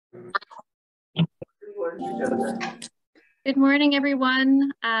Good morning,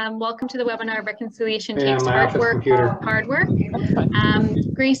 everyone. Welcome to the webinar, Reconciliation Takes Hard Work.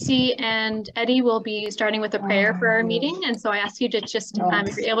 Gracie and Eddy will be starting with a prayer for our meeting. And so I ask you to just,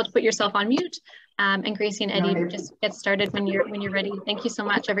 if you're able to put yourself on mute, and Gracie and Eddy just get started when you're ready. Thank you so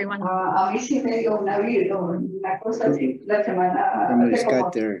much, everyone. Somebody's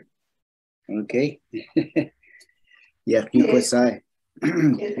got their, okay. Yeah, Kwasai.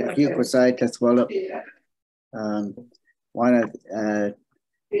 Taswala.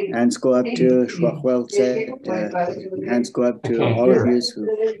 Hands go up to Shwachwell said, hands go up to all of you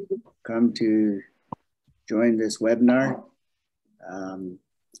who come to join this webinar. And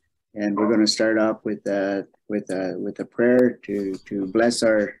we're going to start off with a prayer to bless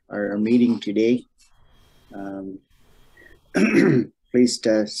our meeting today. Please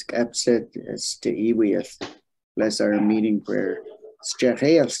bless our meeting prayer.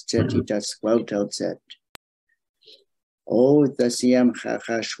 Oh, the Siam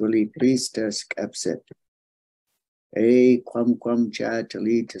Hashwili, please desk upset. A quam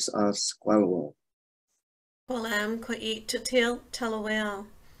chatalitas of squalwell. Walam ko eat to telawel.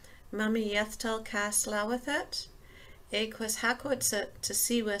 Mummy yethtel cast lawathet. A quas hakwitset to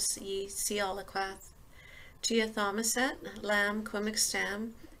siwas ye sealaquath. Gia thomaset, lamb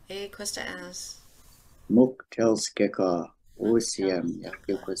quimixtam, a quasta as. Muk tells keka, O Siam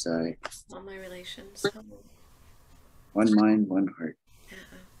Yakwasai. All my relations. One mind, one heart.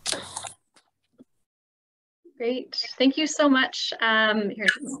 Great. Thank you so much.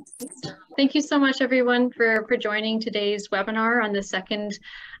 Thank you so much, everyone, for joining today's webinar on the second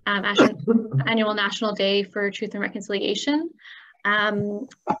annual National Day for Truth and Reconciliation.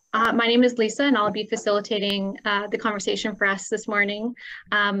 My name is Lisa, and I'll be facilitating the conversation for us this morning.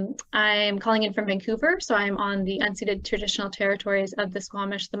 I'm calling in from Vancouver, so I'm on the unceded traditional territories of the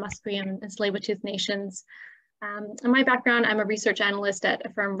Squamish, the Musqueam, and Tsleil-Waututh Nations. In my background, I'm a research analyst at a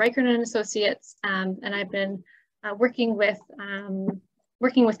firm, Reichert & Associates, and I've been working with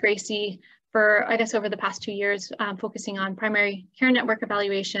Gracie for, I guess, over the past 2 years, focusing on primary care network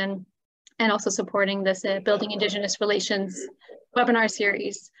evaluation and also supporting this Building Indigenous Relations webinar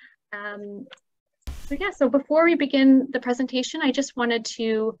series. So before we begin the presentation, I just wanted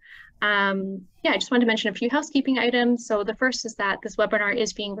to mention a few housekeeping items. So the first is that this webinar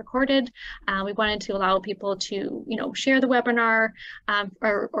is being recorded. We wanted to allow people to, share the webinar,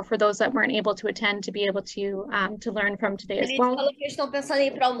 or for those that weren't able to attend, to be able to learn from today as well.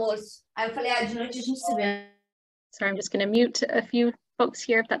 Sorry, I'm just going to mute a few folks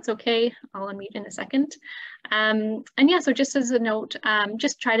here, if that's okay. I'll unmute in a second. So just as a note,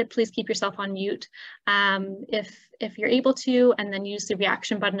 just try to please keep yourself on mute if you're able to, and then use the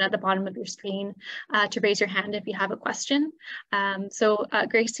reaction button at the bottom of your screen to raise your hand if you have a question.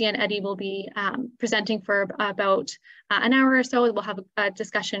 Gracie and Eddy will be presenting for about an hour or so. We'll have a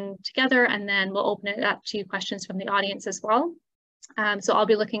discussion together, and then we'll open it up to questions from the audience as well. So I'll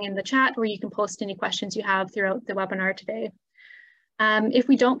be looking in the chat where you can post any questions you have throughout the webinar today. If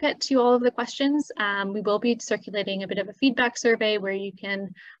we don't get to all of the questions, we will be circulating a bit of a feedback survey where you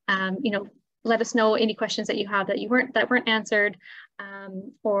can, let us know any questions that you have that weren't answered,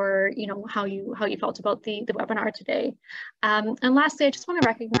 or how you felt about the webinar today. And lastly, I just want to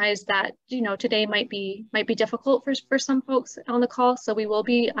recognize that today might be difficult for some folks on the call, so we will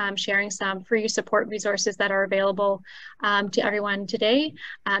be sharing some free support resources that are available to everyone today,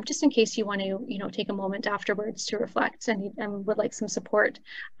 just in case you want to take a moment afterwards to reflect and would like some support.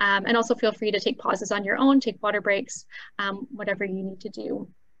 And also feel free to take pauses on your own, take water breaks, whatever you need to do.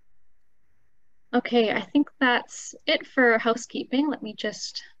 Okay, I think that's it for housekeeping. Let me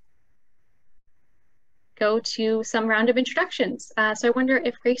just go to some round of introductions. So I wonder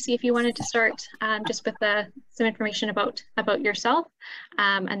if Gracie, if you wanted to start just with some information about yourself,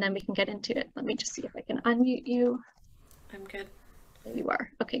 and then we can get into it. Let me just see if I can unmute you. I'm good. There you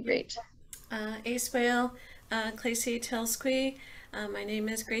are. Okay, great. Aiswale, Clacy Telsqui. My name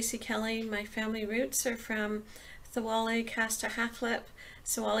is Gracie Kelly. My family roots are from Soowahlie, Xaxlip,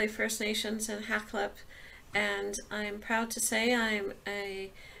 Soowahlie First Nations, and Xaxlip, and I'm proud to say I'm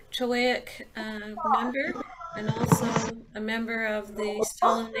a Chilliwack member, and also a member of the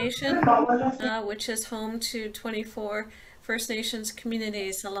Soowahlie Nation, which is home to 24 First Nations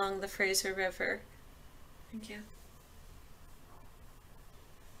communities along the Fraser River. Thank you.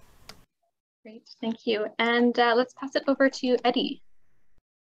 Great, thank you. And let's pass it over to Eddy.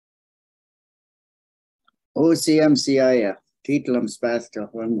 OCMCIA, Titlam Spath to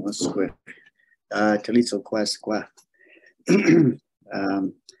one was square, Taliso Quasqua.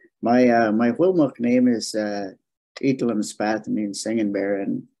 My Wilmot name is Titlam Spath, means singing bear,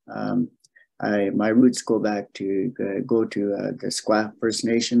 and My roots go back to the Spath First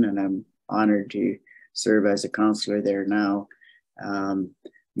Nation, and I'm honored to serve as a counselor there now. I'm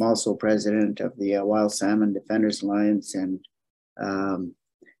also president of the Wild Salmon Defenders Alliance, and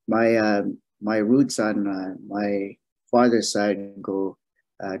my roots on my father's side go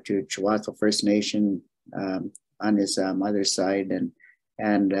to Xaxlip First Nation on his mother's side,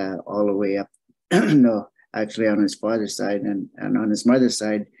 and all the way up. No, actually on his father's side, and on his mother's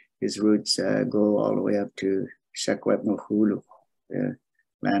side, his roots go all the way up to Xaxlip, the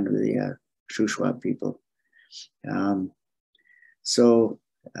land of the Shuswap people. So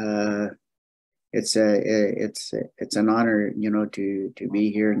it's an honor, you know, to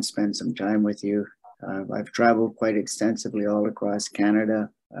be here and spend some time with you. I've traveled quite extensively all across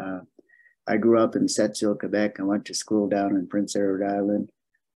Canada. I grew up in Sept-Îles, Quebec. I went to school down in Prince Edward Island,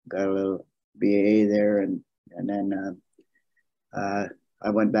 got a little BA there, and then I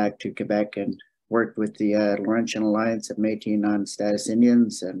went back to Quebec and worked with the Laurentian Alliance of Métis Non-Status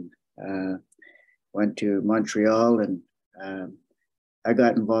Indians, and went to Montreal, and I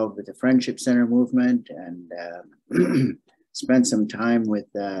got involved with the Friendship Center movement, and spent some time with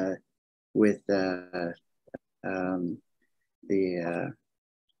the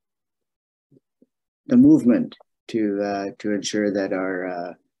movement to ensure that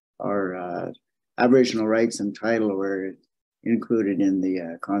our Aboriginal rights and title were included in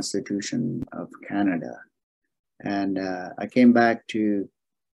the Constitution of Canada. And I came back to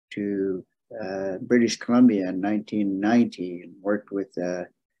British Columbia in 1990 and worked with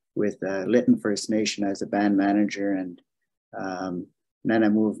Lytton First Nation as a band manager, and then I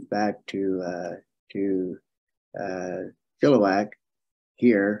moved back to Chilliwack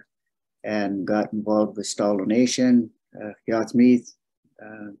here and got involved with Stala Nation, Yatsmeath,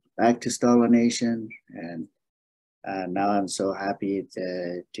 back to Stala Nation, and now I'm so happy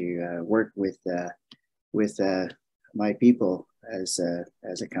to work with my people as a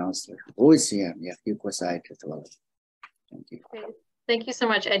counselor. Thank you. Great. Thank you so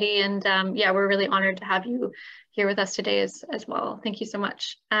much, Eddy. And yeah, we're really honored to have you here with us today as well. Thank you so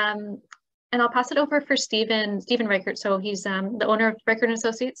much. And I'll pass it over for Stephen Reichert. So he's the owner of Reichert &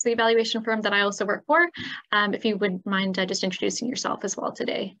 Associates, the evaluation firm that I also work for. If you would mind just introducing yourself as well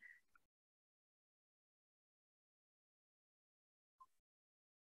today.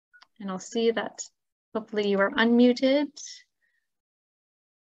 And I'll see that hopefully you are unmuted.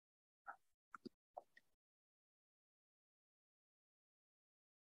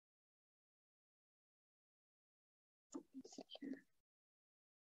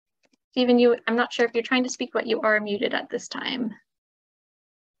 Stephen, I'm not sure if you're trying to speak, but you are muted at this time.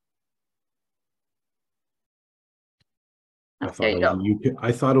 I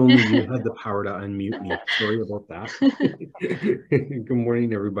thought only you had the power to unmute me. Sorry about that. Good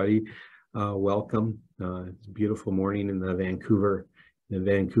morning, everybody. Welcome. It's a beautiful morning in the Vancouver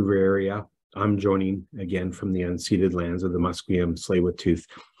area. I'm joining again from the unceded lands of the Musqueam, Tsleil-Waututh,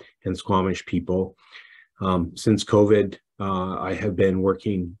 and Squamish people. Since COVID, I have been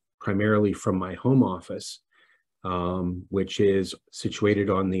working primarily from my home office, which is situated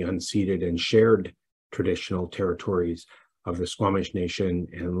on the unceded and shared traditional territories of the Squamish Nation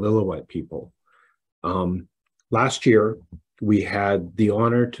and Lillooet people. Last year, we had the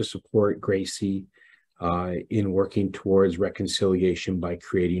honor to support Gracie in working towards reconciliation by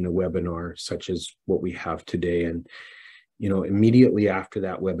creating a webinar such as what we have today. And, you know, immediately after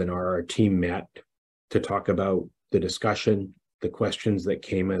that webinar, our team met to talk about the discussion, the questions that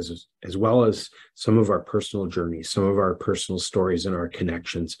came, as well as some of our personal journeys, some of our personal stories and our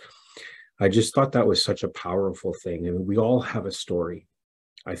connections. I just thought that was such a powerful thing. And we all have a story.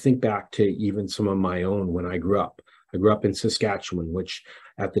 I think back to even some of my own when I grew up. I grew up in Saskatchewan, which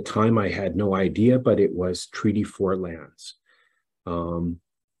at the time I had no idea, but it was Treaty 4 lands.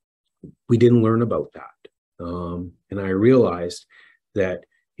 We didn't learn about that. And I realized that,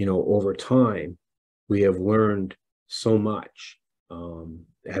 you know, over time, we have learned so much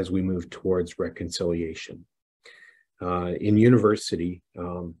as we move towards reconciliation. In university,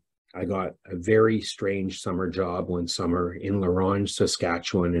 I got a very strange summer job one summer in La Ronge,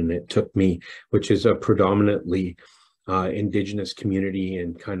 Saskatchewan, and it took me, which is a predominantly Indigenous community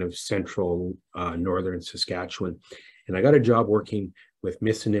in kind of central northern Saskatchewan. And I got a job working with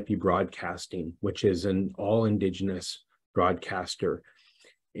Missinippi Broadcasting, which is an all Indigenous broadcaster.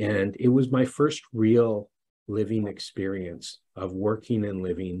 And it was my first real living experience of working and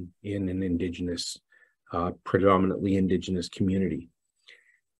living in an Indigenous, predominantly Indigenous community.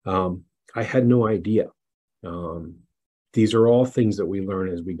 I had no idea. These are all things that we learn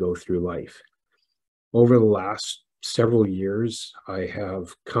as we go through life. Over the last several years, I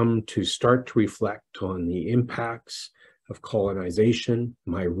have come to start to reflect on the impacts of colonization,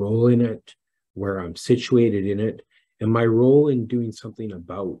 my role in it, where I'm situated in it, and my role in doing something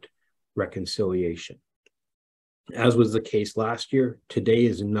about reconciliation. As was the case last year, today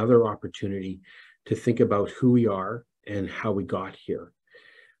is another opportunity to think about who we are and how we got here.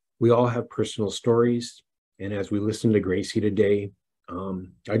 We all have personal stories, and as we listen to Gracie today,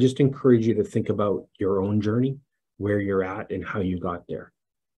 I just encourage you to think about your own journey, where you're at, and how you got there.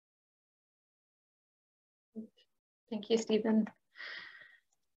 Thank you, Stephen.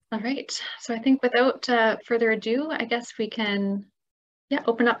 All right, so I think without further ado, I guess we can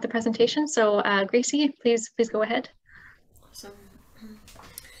open up the presentation. So Gracie, please go ahead. Awesome.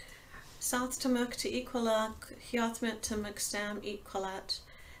 South Tamuk to Equalak, Hiothmit to Mukstam Equalat.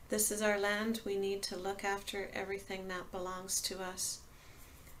 This is our land. We need to look after everything that belongs to us.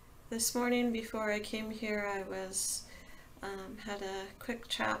 This morning before I came here, I was had a quick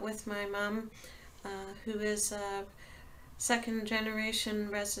chat with my mom, who is a second-generation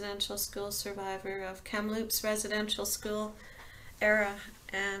residential school survivor of Kamloops residential school era,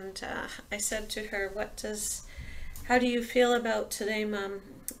 and I said to her, how do you feel about today, Mom?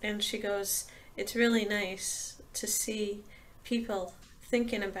 And she goes, it's really nice to see people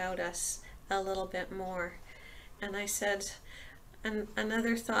thinking about us a little bit more. And I said, and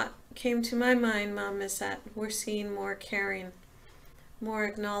another thought came to my mind, Mom, is that we're seeing more caring, more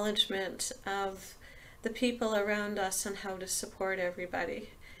acknowledgement of the people around us and how to support everybody.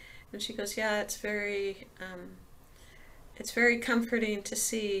 And she goes, yeah, it's very comforting to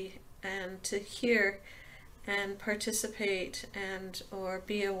see and to hear and participate and or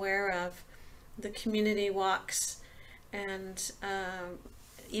be aware of the community walks and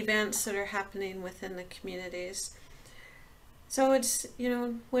events that are happening within the communities. So it's,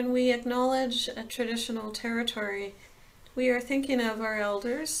 when we acknowledge a traditional territory, we are thinking of our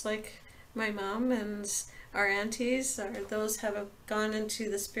elders, like my mom and our aunties, or those have gone into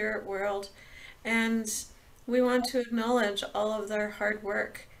the spirit world, and we want to acknowledge all of their hard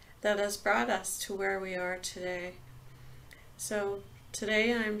work that has brought us to where we are today. So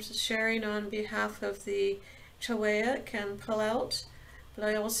today I'm sharing on behalf of the Chilliwack and Palaut, but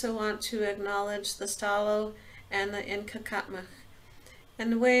I also want to acknowledge the Stalo and the Inkakatmuk.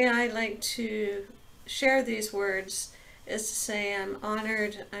 And the way I like to share these words is to say I'm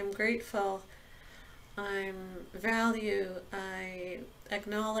honored, I'm grateful, I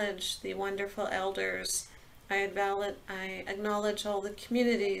acknowledge the wonderful elders, I acknowledge all the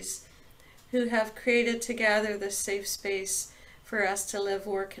communities who have created together this safe space for us to live,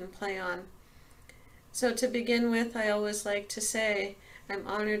 work, and play on. So to begin with, I always like to say I'm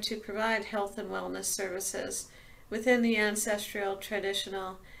honored to provide health and wellness services within the ancestral,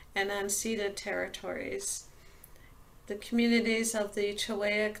 traditional, and unceded territories. The communities of the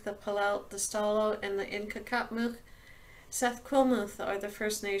Chilliwack, the Palaut, the Stalo, and the Inkakatmuk, Sethquilmuth are the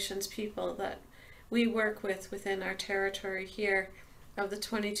First Nations people that we work with within our territory here of the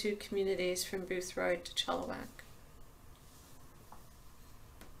 22 communities from Boothroyd to Chilliwack.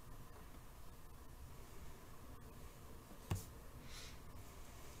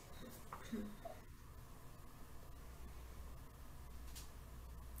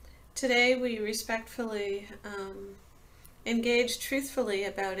 Today we respectfully engage truthfully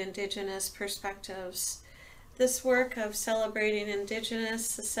about Indigenous perspectives. This work of celebrating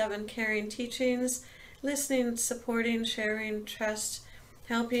Indigenous, the 7 caring teachings, listening, supporting, sharing, trust,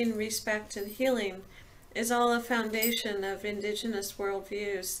 helping, respect, and healing is all a foundation of Indigenous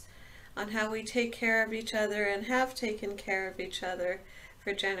worldviews on how we take care of each other and have taken care of each other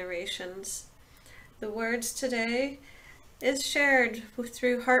for generations. The words today is shared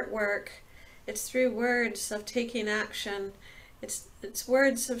through heart work. It's through words of taking action. It's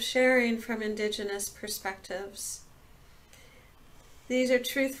words of sharing from Indigenous perspectives. These are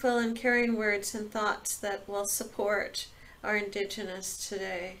truthful and caring words and thoughts that will support our Indigenous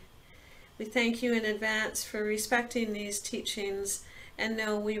today. We thank you in advance for respecting these teachings and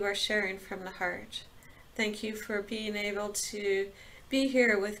know we are sharing from the heart. Thank you for being able to be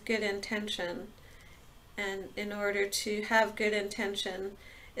here with good intention. And in order to have good intention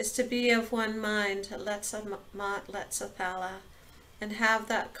is to be of one mind, letsa mat, letsa thala, and have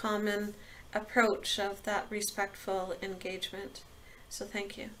that common approach of that respectful engagement. So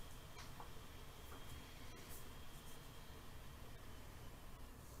thank you.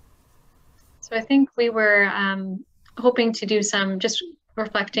 So I think we were hoping to do some just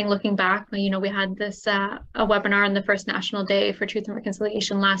reflecting, looking back. We had this a webinar on the First National Day for Truth and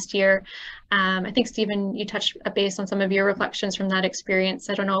Reconciliation last year. I think, Stephen, you touched a base on some of your reflections from that experience.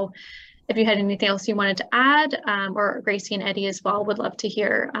 I don't know if you had anything else you wanted to add, or Gracie and Eddy as well, would love to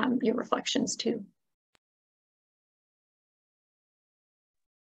hear your reflections too.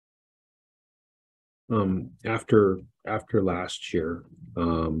 After last year,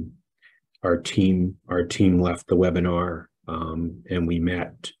 our team left the webinar, and we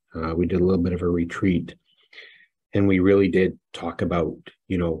met. We did a little bit of a retreat, and we really did talk about,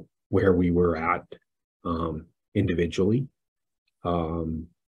 you know, where we were at individually,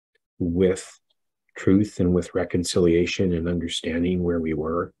 with truth and with reconciliation and understanding where we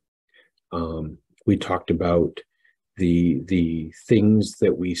were. We talked about the things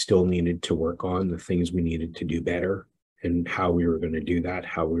that we still needed to work on, the things we needed to do better, and how we were going to do that,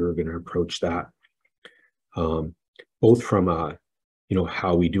 how we were going to approach that, both from you know,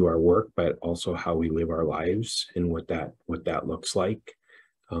 how we do our work, but also how we live our lives and what that looks like.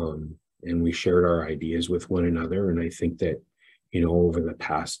 And we shared our ideas with one another. And I think that, you know, over the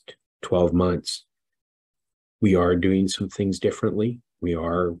past 12 months, we are doing some things differently. We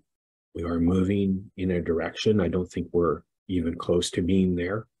are moving in a direction. I don't think we're even close to being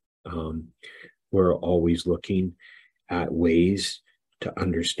there. We're always looking at ways to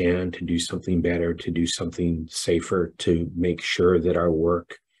understand, to do something better, to do something safer, to make sure that our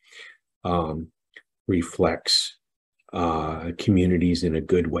work reflects communities in a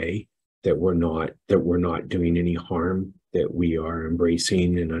good way, that we're not doing any harm, that we are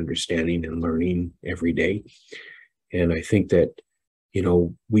embracing and understanding and learning every day. And I think that, you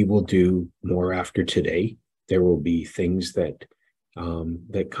know, we will do more after today. There will be things that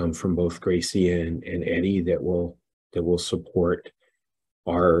come from both Gracie and Eddy that will support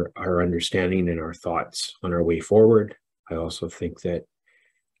our understanding and our thoughts on our way forward. I also think that,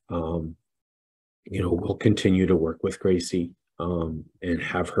 you know, we'll continue to work with Gracie and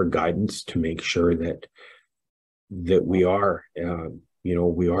have her guidance to make sure that we are, you know,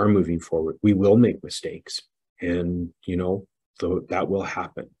 we are moving forward. We will make mistakes, and, you know, so that will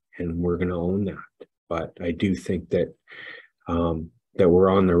happen, and we're going to own that. But I do think that that we're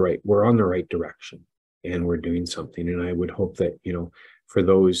on the right direction, and we're doing something. And I would hope that, you know, for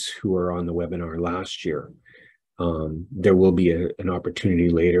those who are on the webinar last year, there will be an opportunity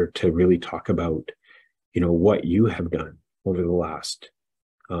later to really talk about, you know, what you have done over the last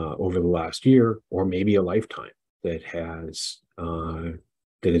year, or maybe a lifetime, that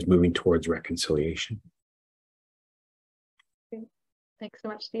is moving towards reconciliation. Thanks so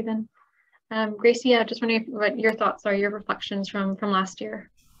much, Stephen. Gracie, I just wondering what your thoughts are, your reflections from last year.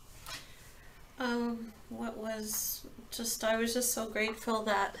 I was just so grateful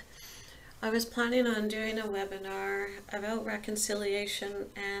that I was planning on doing a webinar about reconciliation,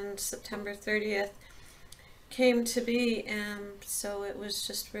 and September 30th came to be, and so it was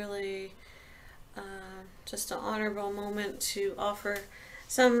just really just an honorable moment to offer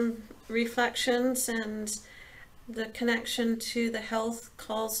some reflections and the connection to the health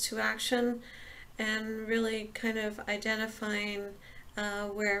calls to action, and really kind of identifying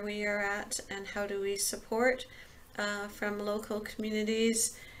where we are at and how do we support from local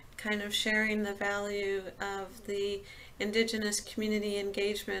communities, kind of sharing the value of the Indigenous community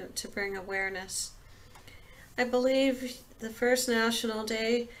engagement to bring awareness. I believe the first National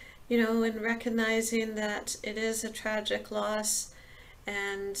Day, you know, in recognizing that it is a tragic loss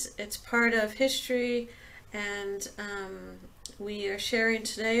and it's part of history, and we are sharing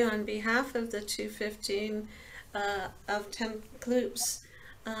today on behalf of the 215 of Kamloops,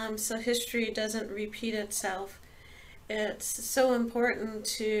 so history doesn't repeat itself. It's so important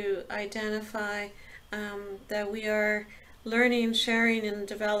to identify that we are learning, sharing, and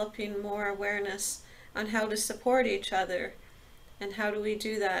developing more awareness on how to support each other. And how do we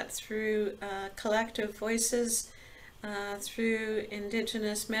do that? Through collective voices, through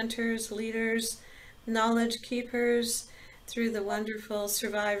Indigenous mentors, leaders, knowledge keepers, through the wonderful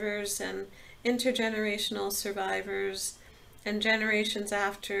survivors and intergenerational survivors and generations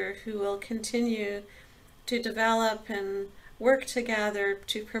after, who will continue to develop and work together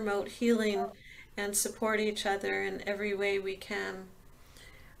to promote healing and support each other in every way we can.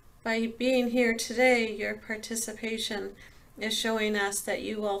 By being here today, your participation is showing us that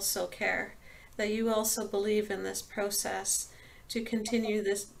you also care, that you also believe in this process to continue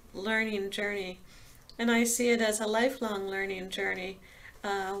this learning journey. And I see it as a lifelong learning journey.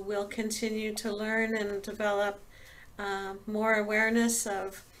 We'll continue to learn and develop more awareness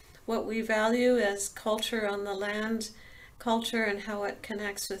of what we value as culture on the land, culture and how it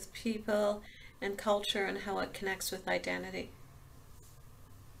connects with people, and culture and how it connects with identity.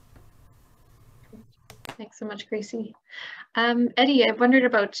 Thanks so much, Gracie. Eddy, I wondered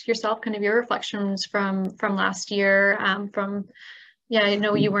about yourself, kind of your reflections from last year, from Yeah, I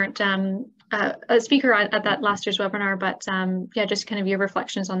know you weren't a speaker at that last year's webinar, but yeah, just kind of your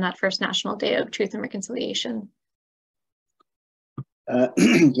reflections on that first National Day of Truth and Reconciliation.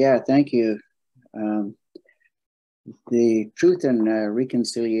 Yeah, thank you. The truth and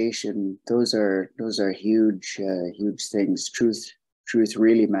reconciliation; those are huge, huge things. Truth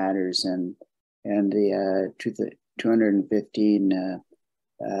really matters, and the 215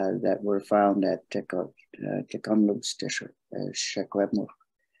 that were found at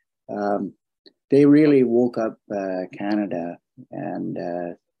they really woke up Canada, and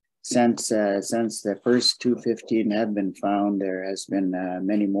since the first 215 have been found, there has been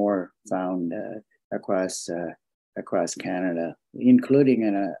many more found across Canada, including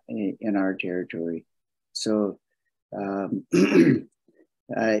in our territory. So it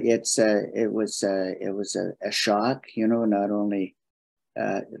was a shock, you know, not only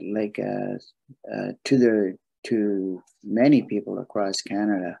to many people across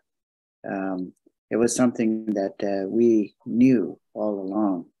Canada. It was something that we knew all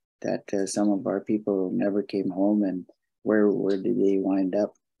along, that some of our people never came home, and where did they wind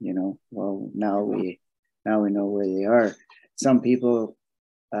up? You know, well, now we know where they are. Some people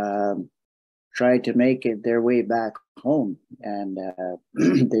tried to make it their way back home, and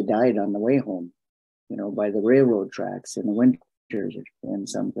they died on the way home, you know, by the railroad tracks in the winters in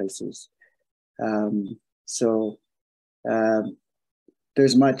some places.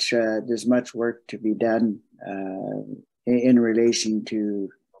 There's much work to be done in relation to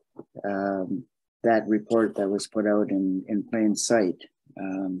that report that was put out in plain sight.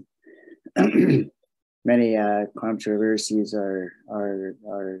 Many controversies are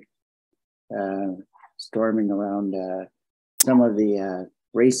storming around some of the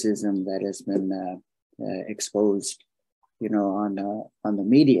racism that has been exposed, you know, on the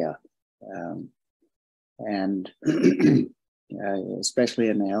media, and especially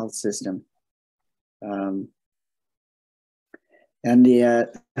in the health system.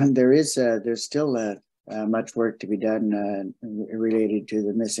 There's still much work to be done related to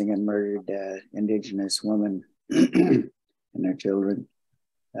the missing and murdered Indigenous women and their children.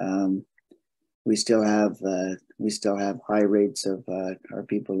 We still have high rates of our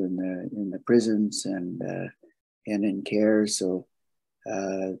people in the prisons and in care. So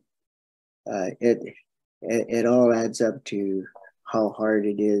it all adds up to how hard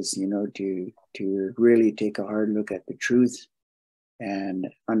it is, you know, to really take a hard look at the truth and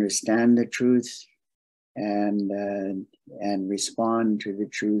understand the truth, and respond to the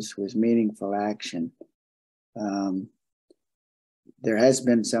truth with meaningful action. There has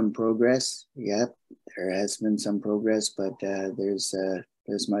been some progress. Yep, there has been some progress, but there's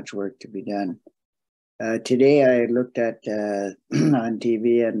much work to be done. Today I looked at on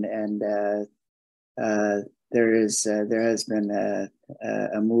TV, and there has been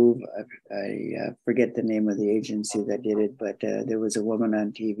a move. I forget the name of the agency that did it, but there was a woman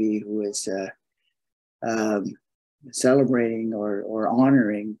on TV who was celebrating or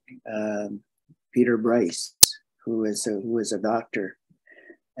honoring Peter Bryce, who was a doctor,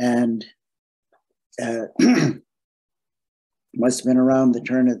 and must have been around the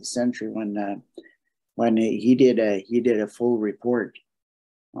turn of the century when he did a full report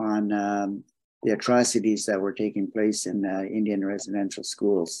on the atrocities that were taking place in Indian residential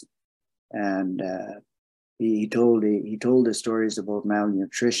schools, and he told the stories about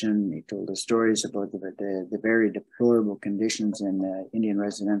malnutrition. He told the stories about the very deplorable conditions in Indian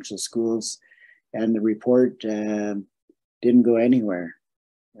residential schools, and the report didn't go anywhere.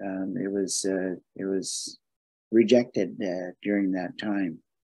 It was rejected during that time.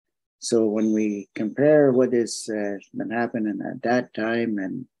 So when we compare what has been happening at that time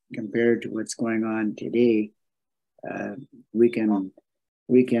and compared to what's going on today, we can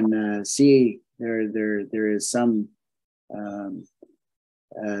see there is some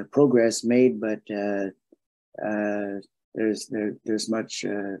progress made, but there's much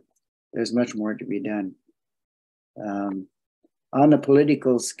more to be done. On the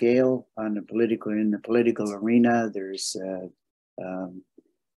political scale, in the political arena, there's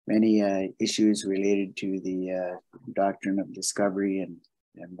many issues related to the doctrine of discovery and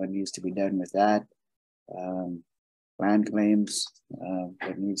what needs to be done with that. Land claims,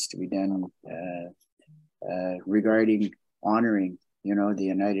 what needs to be done regarding honoring, you know, the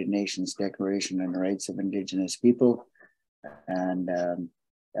United Nations Declaration on the Rights of Indigenous People, and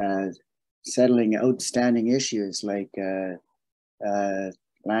settling outstanding issues like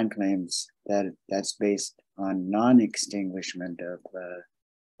land claims that's based on non-extinguishment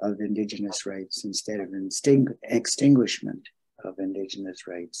of Indigenous rights instead of extinguishment of Indigenous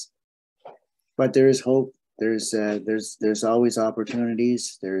rights. But there is hope. there's always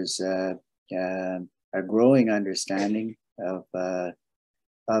opportunities. There's a growing understanding of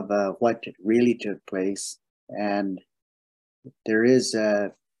what really took place, and there is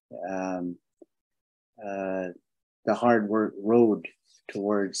the hard work road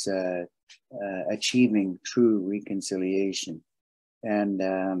towards achieving true reconciliation, and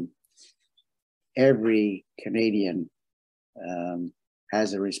every Canadian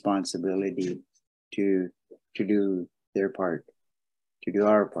has a responsibility to do their part, to do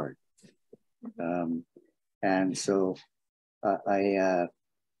our part, and so I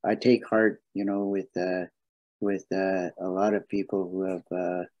take heart, with a lot of people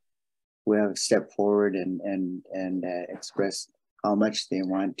who have stepped forward and expressed how much they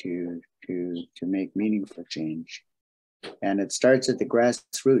want to make meaningful change, and it starts at the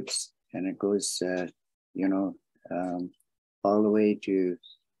grassroots, and it goes all the way to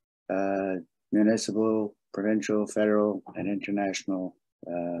municipal, provincial, federal, and international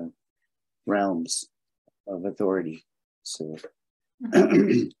realms of authority. So,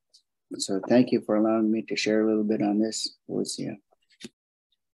 so thank you for allowing me to share a little bit on this. We'll see you.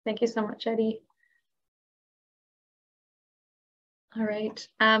 Thank you so much, Eddy. All right.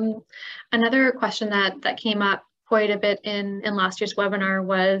 Another question that came up quite a bit in last year's webinar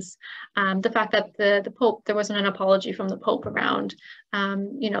was the fact that the Pope, there wasn't an apology from the Pope around,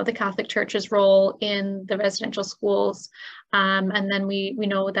 the Catholic Church's role in the residential schools. And then we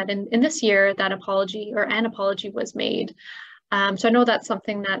know that in this year, that apology or an apology was made. So I know that's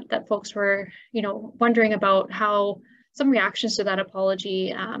something that folks were, wondering about, how some reactions to that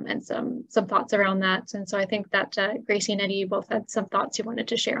apology and some thoughts around that. And so I think that Gracie and Eddy, you both had some thoughts you wanted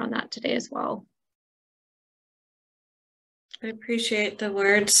to share on that today as well. I appreciate the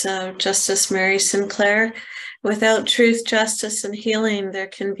words of Justice Mary Sinclair. Without truth, justice, and healing, there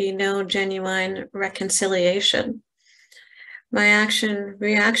can be no genuine reconciliation. My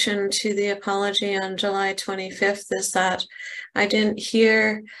reaction to the apology on July 25th is that I didn't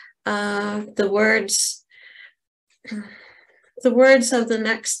hear the words of the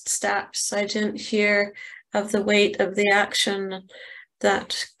next steps. I didn't hear of the weight of the action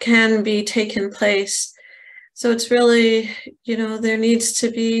that can be taken place. So it's really, there needs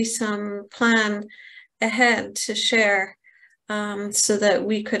to be some plan ahead to share so that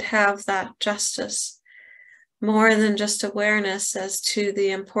we could have that justice. More than just awareness as to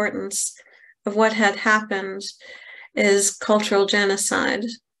the importance of what had happened is cultural genocide.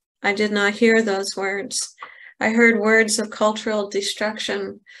 I did not hear those words. I heard words of cultural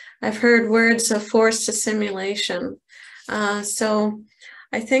destruction. I've heard words of forced assimilation. So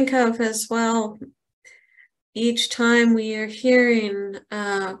I think of as well, each time we are hearing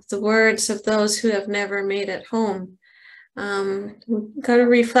the words of those who have never made it home, we've got to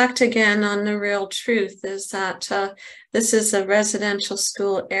reflect again on the real truth is that this is a residential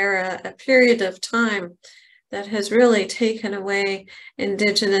school era, a period of time that has really taken away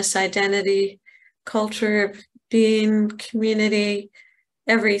Indigenous identity, culture of being, community,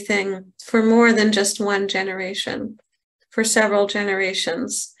 everything for more than just one generation, for several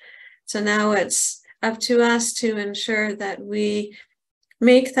generations. So now it's up to us to ensure that we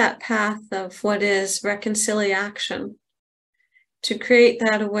make that path of what is reconciliation, to create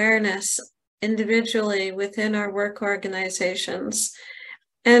that awareness individually within our work organizations,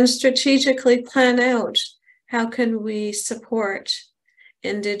 and strategically plan out how can we support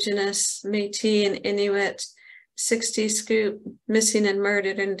Indigenous, Métis, and Inuit 60 Scoop missing and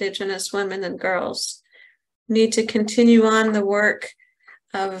murdered Indigenous women and girls. Need to continue on the work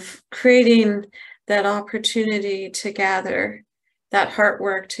of creating that opportunity to gather, that heart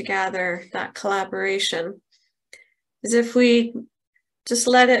work to gather, that collaboration. As if we just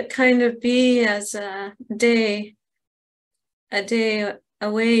let it kind of be as a day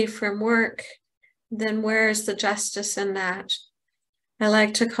away from work, then where's the justice in that? I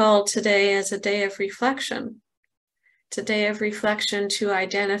like to call today as a day of reflection. It's a day of reflection to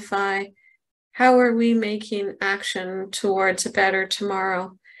identify how are we making action towards a better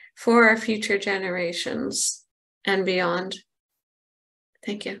tomorrow for our future generations and beyond.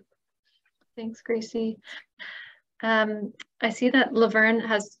 Thank you. Thanks, Gracie. I see that Laverne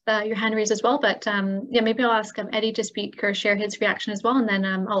has your hand raised as well, but yeah, maybe I'll ask Eddy to speak or share his reaction as well, and then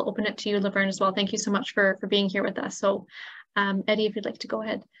I'll open it to you, Laverne, as well. Thank you so much for being here with us. So Eddy, if you'd like to go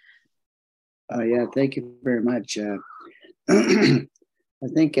ahead. Yeah, thank you very much. I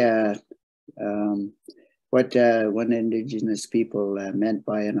think what Indigenous people meant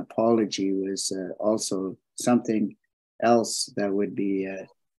by an apology was also something else that would be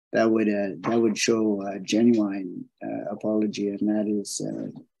that would show a genuine apology, and that is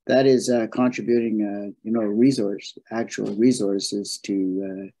that is contributing, actual resources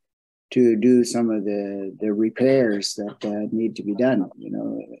to do some of the repairs that need to be done,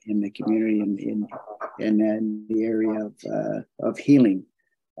 in the community and in the area of healing,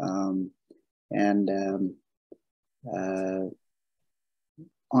 and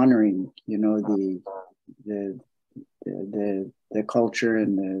honoring, the culture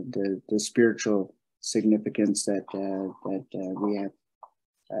and the spiritual significance that we have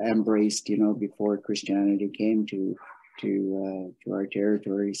embraced, before Christianity came to our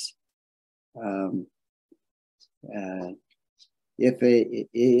territories.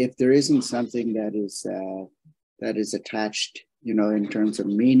 If there isn't something that is attached, in terms of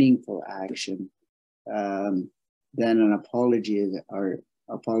meaningful action, then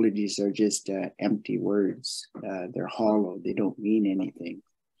apologies are just empty words. They're hollow. They don't mean anything.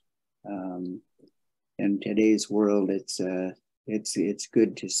 In today's world, it's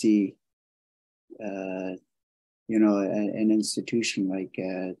good to see, an institution like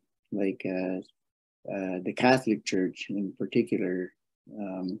the Catholic Church in particular,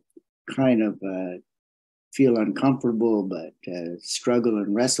 kind of feel uncomfortable, but struggle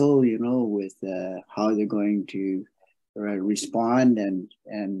and wrestle, with how they're going to respond, and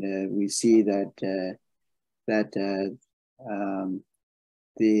we see that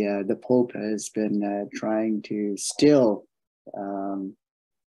the Pope has been trying to still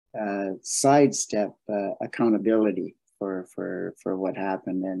sidestep accountability for what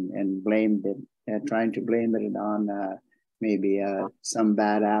happened, and blamed it, trying to blame it on maybe some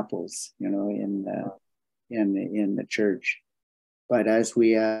bad apples, in the church. But as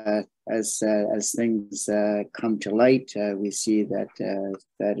we as things come to light, we see that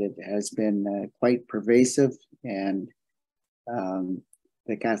it has been quite pervasive, and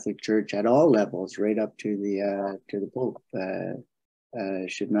the Catholic Church at all levels, right up to the Pope,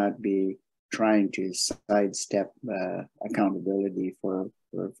 should not be trying to sidestep accountability for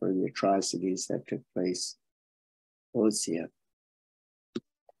the atrocities that took place. Osia.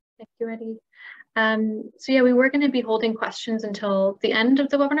 Thank you, Eddy. So yeah, we were going to be holding questions until the end of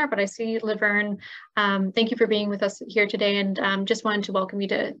the webinar, but I see Laverne. Thank you for being with us here today, and just wanted to welcome you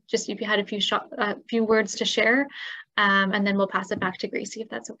to just, if you had a few words to share, and then we'll pass it back to Gracie if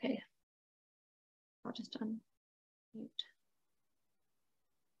that's okay. I'll just unmute.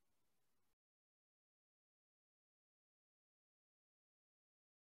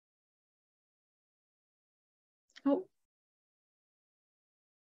 Oh.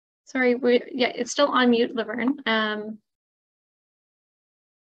 Sorry, yeah, it's still on mute, Laverne.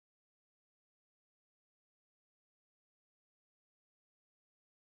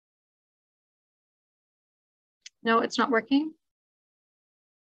 No, it's not working.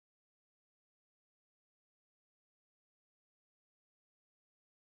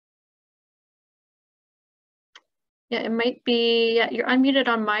 Yeah, it might be, yeah, you're unmuted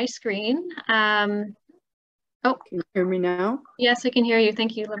on my screen. Oh, can you hear me now? Yes, I can hear you.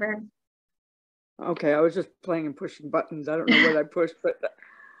 Thank you, Laverne. Okay, I was just playing and pushing buttons. I don't know what I pushed, but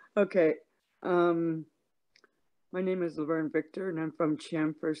okay. My name is Laverne Victor, and I'm from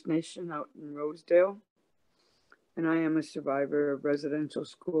Cham First Nation out in Rosedale. And I am a survivor of residential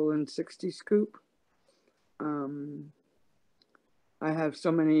school in 60 Scoop. I have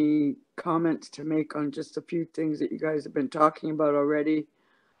so many comments to make on just a few things that you guys have been talking about already.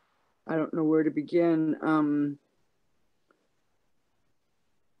 I don't know where to begin.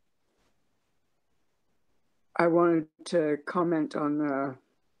 I wanted to comment on the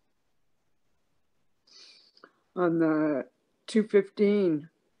 215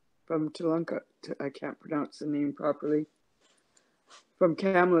 from Tulunka. I can't pronounce the name properly. From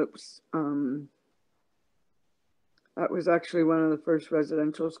Kamloops. That was actually one of the first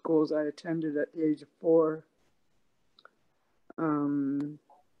residential schools I attended at the age of 4.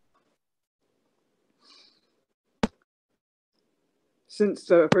 Since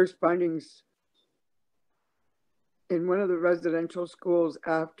the first findings in one of the residential schools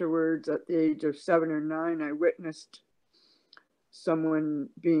afterwards, at the age of 7 or 9, I witnessed someone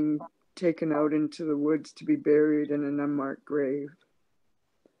being taken out into the woods to be buried in an unmarked grave.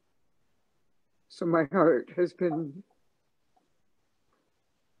 So my heart has been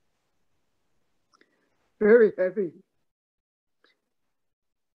very heavy,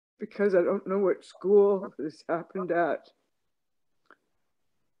 because I don't know what school this happened at.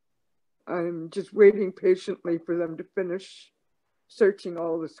 I'm just waiting patiently for them to finish searching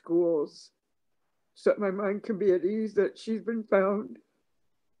all the schools so that my mind can be at ease that she's been found,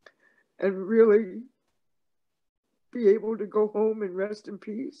 and really be able to go home and rest in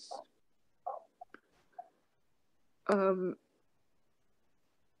peace.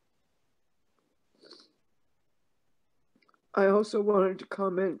 I also wanted to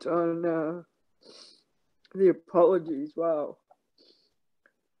comment on the apologies. Wow.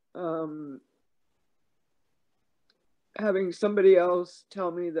 Having somebody else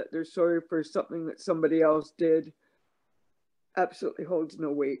tell me that they're sorry for something that somebody else did absolutely holds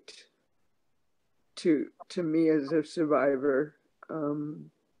no weight to me as a survivor.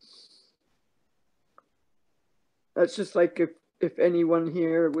 That's just like if anyone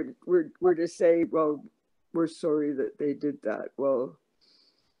here were to say, well, we're sorry that they did that. Well,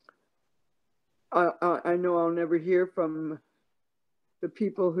 I know I'll never hear from the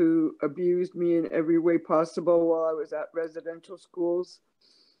people who abused me in every way possible while I was at residential schools.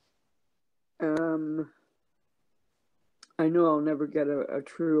 I know I'll never get a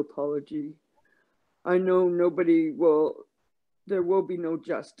true apology. I know there will be no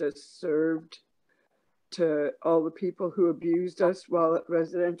justice served to all the people who abused us while at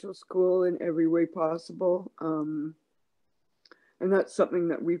residential school in every way possible. And that's something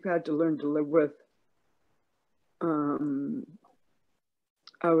that we've had to learn to live with.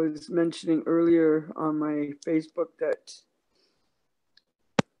 I was mentioning earlier on my Facebook that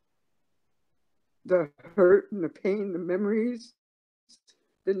the hurt and the pain, the memories,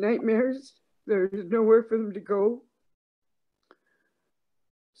 the nightmares, there's nowhere for them to go.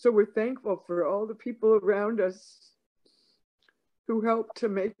 So we're thankful for all the people around us who help to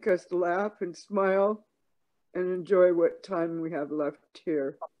make us laugh and smile and enjoy what time we have left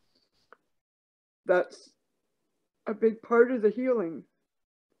here. That's a big part of the healing,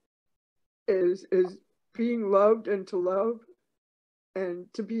 is being loved and to love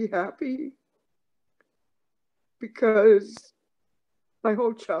and to be happy, because my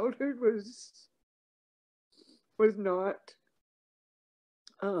whole childhood was not.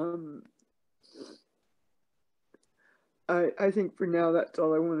 I think for now that's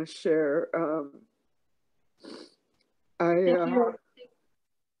all I want to share. I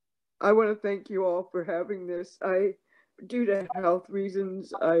want to thank you all for having this. Due to health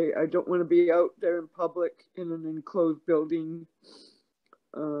reasons, I don't want to be out there in public in an enclosed building.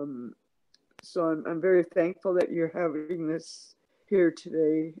 So I'm very thankful that you're having this here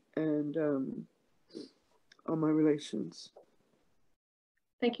today, and all my relations.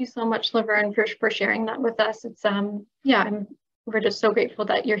 Thank you so much, Laverne, for sharing that with us. It's we're just so grateful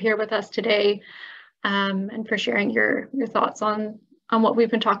that you're here with us today, and for sharing your thoughts on what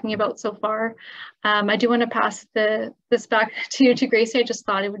we've been talking about so far. I do want to pass this back to Gracie. I just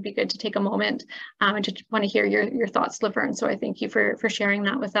thought it would be good to take a moment. I just want to hear your thoughts, Laverne. So I thank you for sharing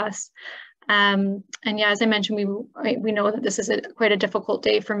that with us. And yeah, as I mentioned, we know that this is quite a difficult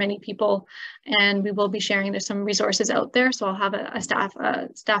day for many people, and we will be sharing. There's some resources out there, so I'll have a staff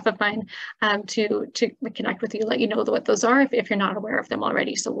of mine to connect with you, let you know what those are if you're not aware of them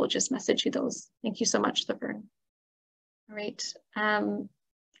already. So we'll just message you those. Thank you so much, Laverne. All right,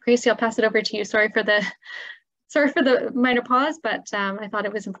 Gracie, I'll pass it over to you. Sorry for the minor pause, but I thought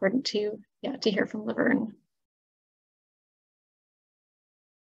it was important to hear from Laverne.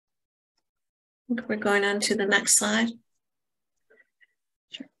 We're going on to the next slide.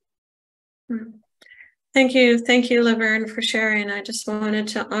 Sure. Thank you, Laverne, for sharing. I just wanted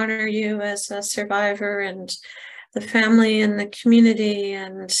to honor you as a survivor and the family and the community,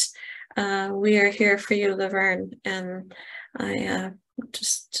 and we are here for you, Laverne. And I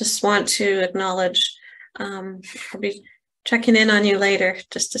just want to acknowledge. I'll be checking in on you later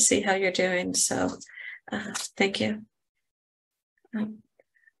just to see how you're doing. So, thank you.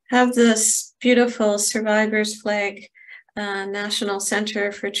 Have this beautiful survivors flag, National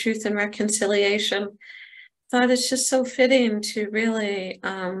Center for Truth and Reconciliation. Thought it's just so fitting to really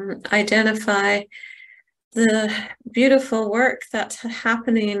identify the beautiful work that's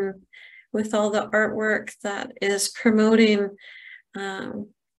happening with all the artwork that is promoting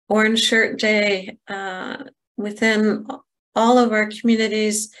Orange Shirt Day within all of our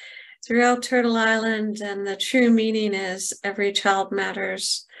communities throughout Turtle Island, and the true meaning is every child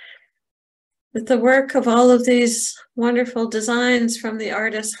matters. With the work of all of these wonderful designs from the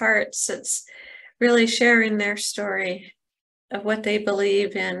artists' hearts, it's really sharing their story of what they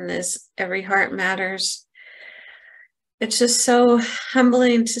believe in is every heart matters. It's just so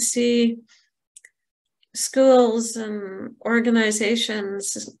humbling to see schools and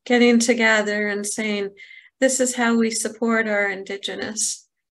organizations getting together and saying, this is how we support our Indigenous.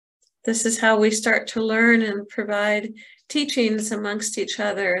 This is how we start to learn and provide teachings amongst each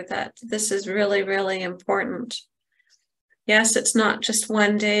other, that this is really, really important. Yes, it's not just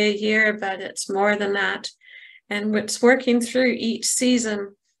one day a year, but it's more than that. And it's working through each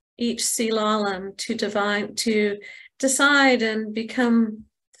season, each Seelalem to decide and become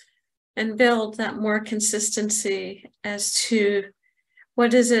and build that more consistency as to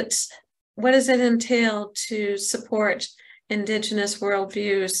what does it entail to support Indigenous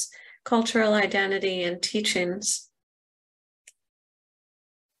worldviews, cultural identity, and teachings.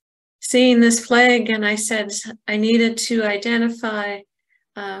 Seeing this flag, and I said I needed to identify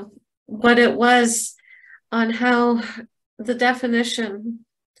what it was on how the definition,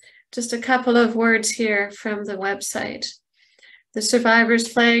 just a couple of words here from the website. The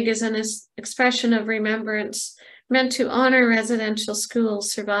survivor's flag is an expression of remembrance meant to honor residential school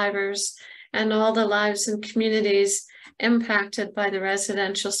survivors and all the lives and communities impacted by the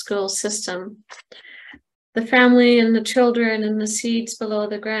residential school system. The family and the children and the seeds below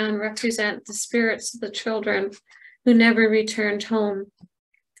the ground represent the spirits of the children who never returned home.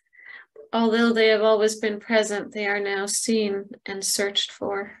 Although they have always been present, they are now seen and searched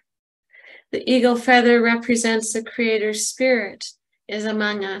for. The eagle feather represents the Creator's spirit is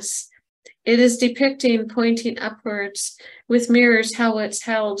among us. It is depicting pointing upwards, with mirrors how it's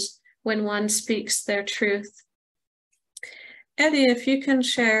held when one speaks their truth. Eddy, if you can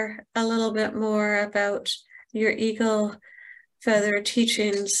share a little bit more about your eagle feather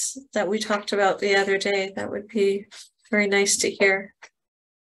teachings that we talked about the other day, that would be very nice to hear.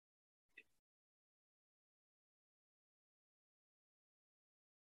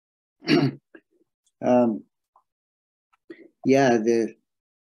 Yeah,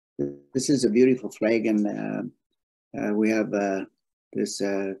 this is a beautiful flag, and we have this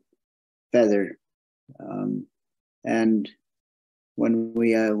feather, and when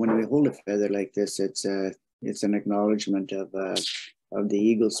we hold a feather like this, it's an acknowledgement of the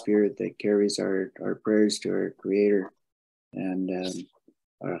eagle spirit that carries our prayers to our Creator, and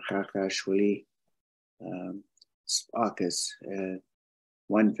our Xaxlip Agassiz,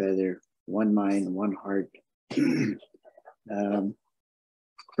 one feather, one mind, one heart,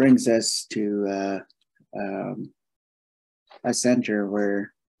 brings us to a center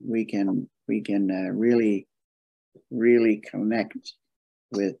where we can really connect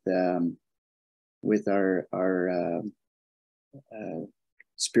with our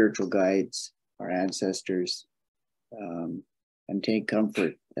spiritual guides, our ancestors, and take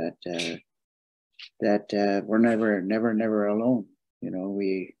comfort that we're never alone. You know,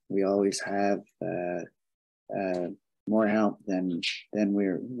 we always have more help than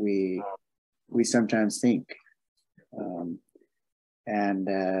we sometimes think, and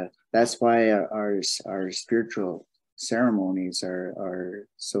that's why our spiritual ceremonies are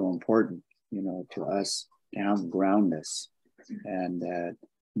so important, you know, to us, to help ground us and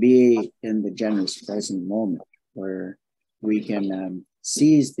be in the generous present moment where we can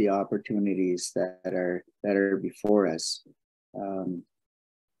seize the opportunities that are before us.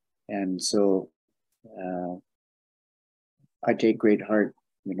 And so I take great heart,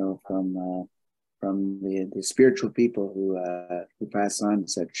 you know, from the spiritual people who pass on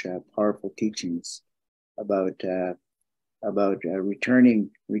such powerful teachings about returning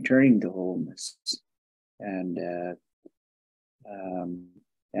to wholeness, and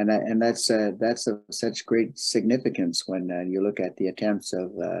that's of such great significance when you look at the attempts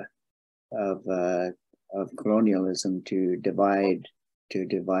of colonialism to divide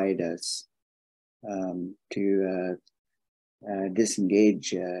us, to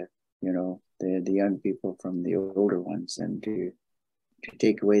disengage, you know, the young people from the older ones, and to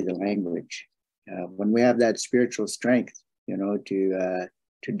take away the language. When we have that spiritual strength, you know, to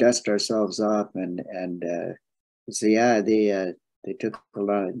dust ourselves off and say, yeah, they took a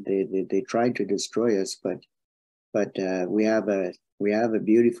lot. They tried to destroy us, but we have a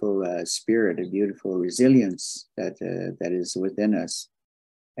beautiful spirit, a beautiful resilience that is within us,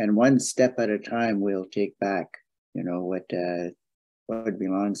 and one step at a time we'll take back, you know, what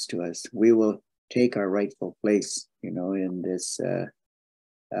belongs to us. We will take our rightful place, you know, in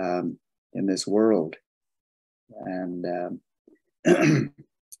this world. And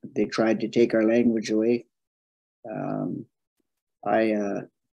they tried to take our language away. I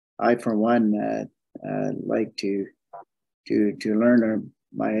for one like to learn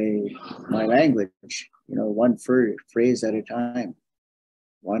my language, you know, one phrase at a time,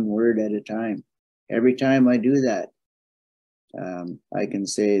 one word at a time. Every time I do that, I can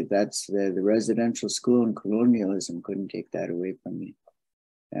say that's the residential school and colonialism couldn't take that away from me.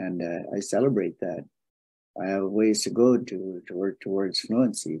 And I celebrate that. I have ways to go to work towards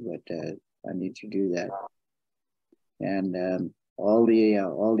fluency, but I need to do that. And all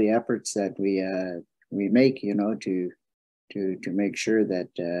the efforts that we make, you know, to make sure that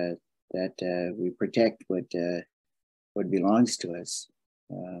we protect what belongs to us,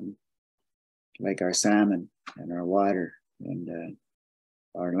 like our salmon and our water, and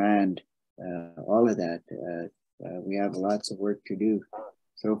our land, all of that. We have lots of work to do.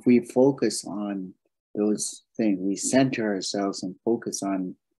 So if we focus on those things, we center ourselves and focus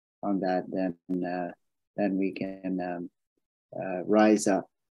on that, then we can rise up,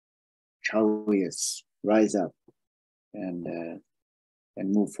 rise up, and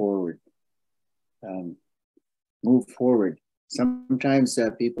move forward. Move forward. Sometimes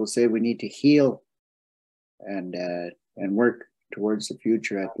people say we need to heal and work towards the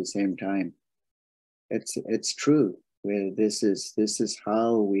future at the same time. It's true. This is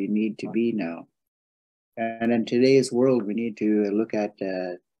how we need to be now. And in today's world, we need to look at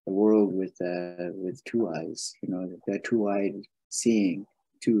the world with two eyes. You know, the two-eyed seeing,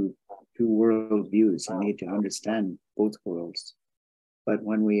 two world views. We need to understand both worlds. But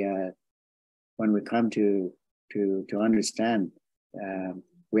when we come to understand,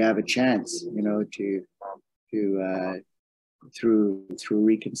 we have a chance, you know, to through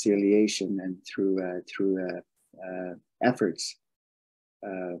reconciliation and through efforts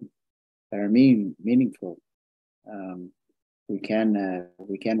that are meaningful. We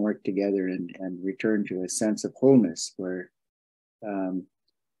can work together and return to a sense of wholeness where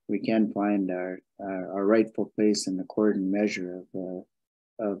we can find our rightful place in the chord and measure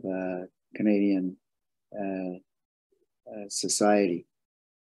of Canadian society.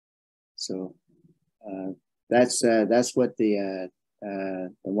 So that's what the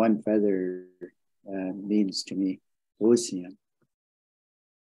one feather means to me. Ocean.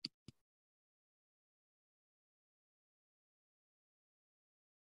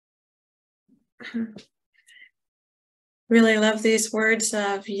 Really love these words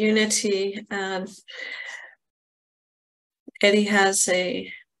of unity. Eddy has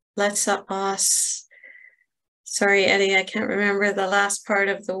a let's us. Sorry, Eddy, I can't remember the last part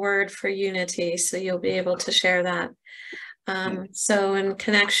of the word for unity, so you'll be able to share that. So in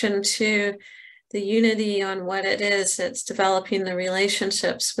connection to the unity on what it is, it's developing the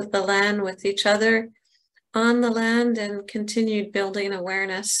relationships with the land, with each other, on the land, and continued building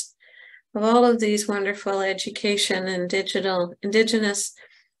awareness of all of these wonderful education and Indigenous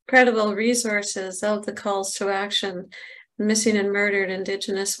credible resources of the calls to action, missing and murdered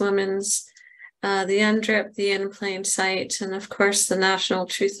Indigenous women's, the UNDRIP, the In Plain Sight, and of course the National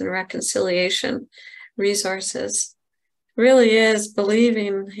Truth and Reconciliation resources. Really is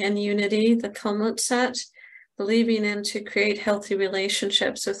believing in unity, the Kalmutset, believing in to create healthy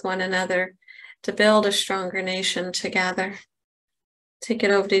relationships with one another, to build a stronger nation together. Take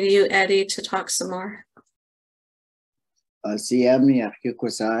it over to you, Eddy, to talk some more.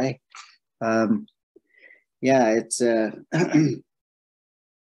 Yeah, it's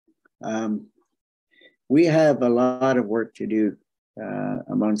we have a lot of work to do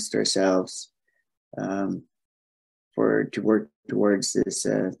amongst ourselves to work towards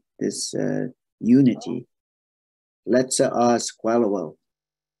this unity. Let's Qualawell,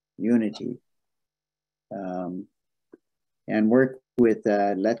 unity, and work with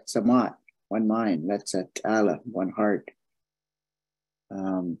Let's Amat, one mind, Let's Tala, one heart.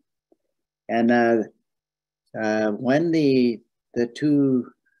 And when the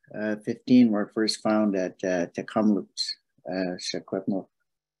 215 were first found at Tecumloops, Shakwetmo,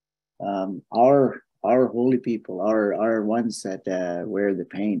 our holy people are ones that wear the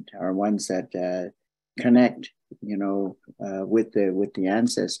paint, are ones that connect, you know, with the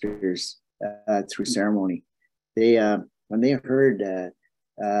ancestors through ceremony. They when they heard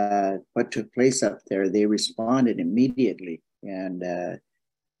what took place up there, they responded immediately, and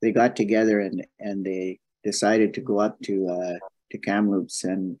they got together and they decided to go up to Kamloops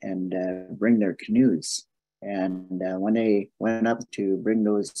and bring their canoes. And when they went up to bring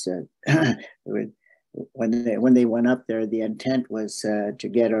those, when they went up there, the intent was to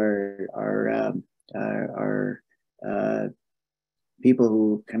get our people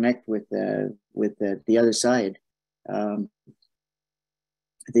who connect with the other side.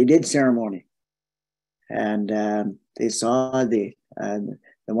 They did ceremony, and they saw the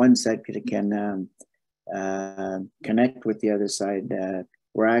ones that can connect with the other side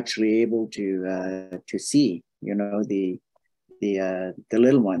were actually able to see, you know, the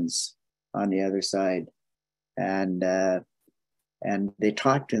little ones on the other side, and they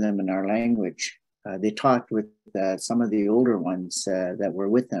talked to them in our language. They talked with some of the older ones that were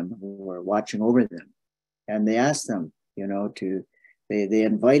with them, who were watching over them, and they asked them, you know, they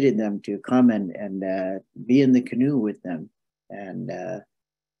invited them to come and be in the canoe with them, and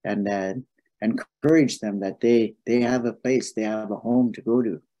encourage them that they have a place, they have a home to go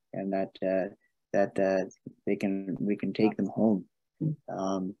to, and that we can take them home.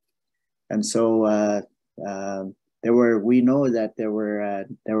 And so we know that there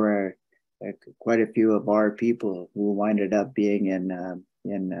were quite a few of our people who winded up being in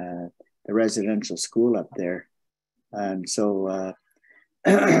the residential school up there, and so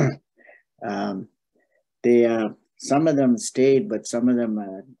some of them stayed, but some of them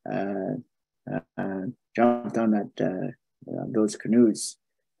jumped on that those canoes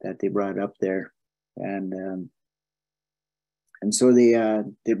that they brought up there, and so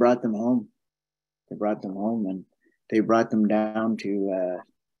they brought them home. They brought them home, and they brought them down to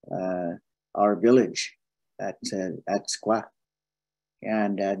our village at Squaw,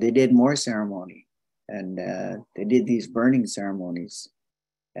 and they did more ceremony, and they did these burning ceremonies,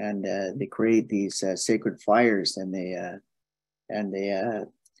 and they create these sacred fires, and they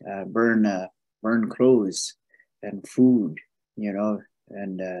burn clothes and food, you know,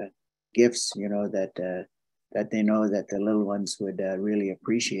 and gifts, you know, that they know that the little ones would really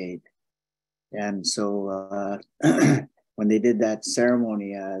appreciate. And so when they did that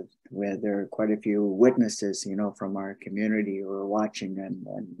ceremony, where there were quite a few witnesses, you know, from our community who were watching and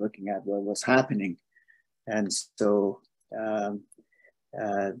looking at what was happening. And so the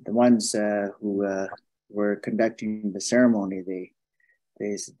ones who were conducting the ceremony,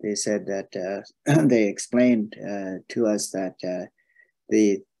 they said that they explained to us that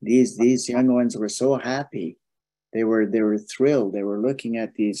these young ones were so happy. They were thrilled. They were looking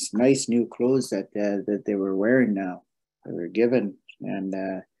at these nice new clothes that they were wearing now. They were given, and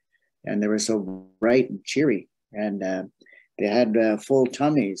they were so bright and cheery, and they had full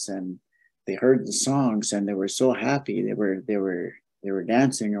tummies, and they heard the songs, and they were so happy. They were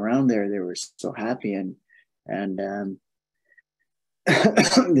dancing around there. They were so happy, and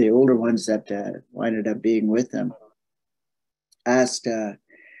the older ones that ended up being with them asked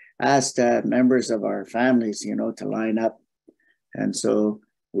members of our families, you know, to line up, and so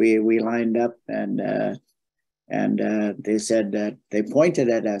we lined up, and they said that they pointed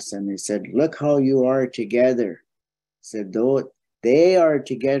at us and they said, "Look how you are together." Said, "Though they are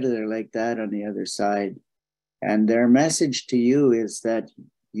together like that on the other side," and their message to you is that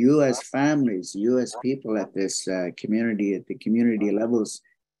you as families, you as people at this community, at the community levels,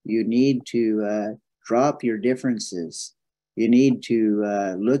 you need to drop your differences. You need to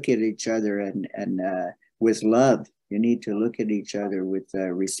look at each other and with love. You need to look at each other with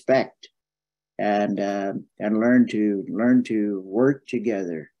respect, and learn to work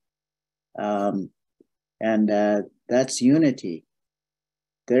together. That's unity.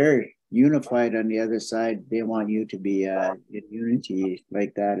 They're unified on the other side. They want you to be in unity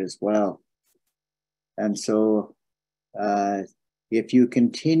like that as well. And so if you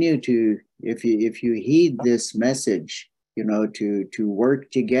continue to, if you heed this message, you know, to work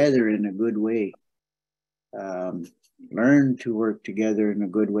together in a good way, learn to work together in a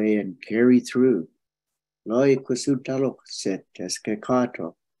good way and carry through. That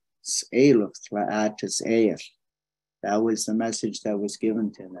was the message that was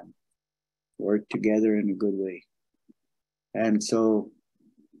given to them. Work together in a good way. And so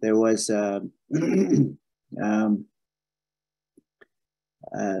there was a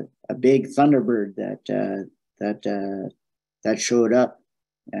big thunderbird that showed up,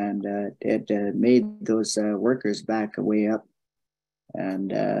 and it made those workers back way up, and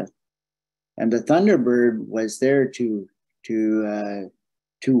the thunderbird was there to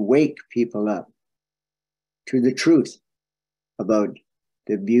wake people up to the truth about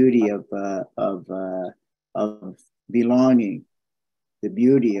the beauty of belonging, the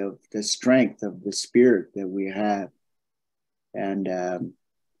beauty of the strength of the spirit that we have, and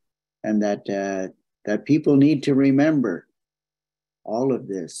that people need to remember all of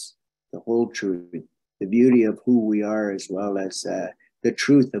this, the whole truth, the beauty of who we are, as well as the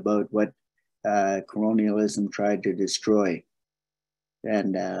truth about what colonialism tried to destroy,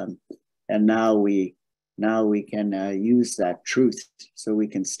 and now we can use that truth so we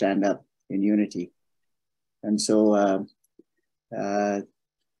can stand up in unity. And so that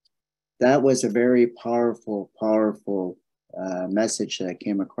was a very powerful message that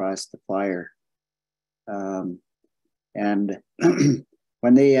came across the fire. And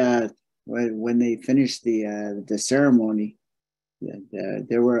when they finished the ceremony,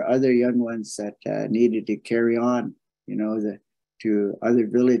 there were other young ones that needed to carry on, you know, to other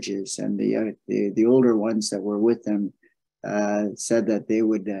villages, and the older ones that were with them said that they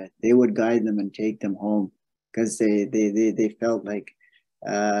would guide them and take them home, because they felt like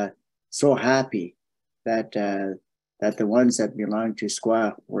so happy that the ones that belonged to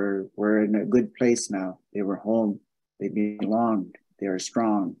Squaw were in a good place now. They were home. They belonged. They were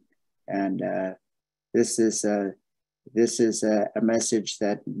strong, and this is this is a message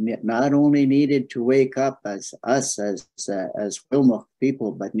that not only needed to wake up us as Wilmot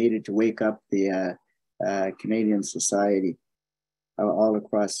people, but needed to wake up the Canadian society all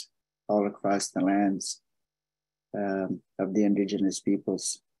across the lands of the Indigenous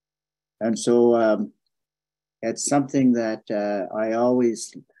peoples. And so it's something that I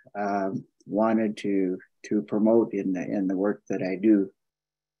always wanted to promote in the work that I do.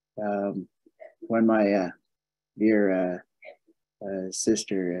 When my dear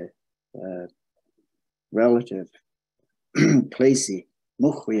sister, relative, Gracie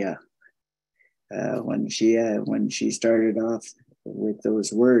Mukhwia, when she started off with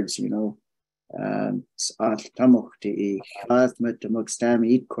those words, you know,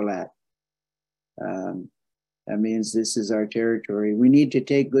 that means this is our territory. We need to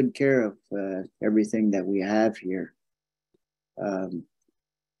take good care of everything that we have here. And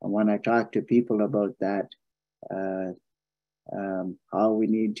when I talk to people about that, how we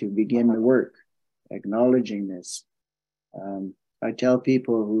need to begin the work, acknowledging this. I tell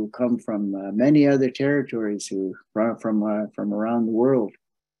people who come from many other territories, who from around the world,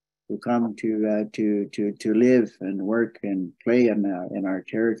 who come to live and work and play in our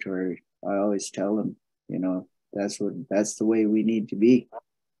territory. I always tell them, you know, that's the way we need to be.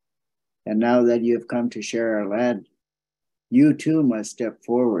 And now that you have come to share our land, you too must step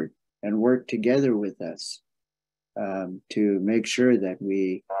forward and work together with us to make sure that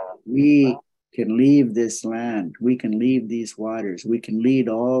we can leave this land, we can leave these waters, we can lead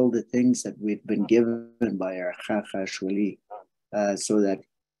all the things that we've been given by our Xaxlip, so that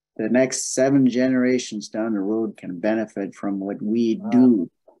the next 7 generations down the road can benefit from what we do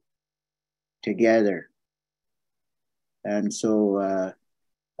together. And so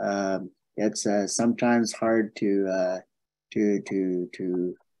it's sometimes hard to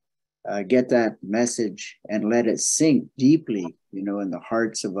get that message and let it sink deeply, you know, in the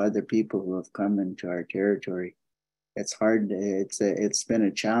hearts of other people who have come into our territory. It's hard. It's been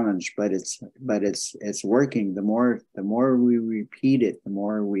a challenge, but it's working. The more we repeat it, the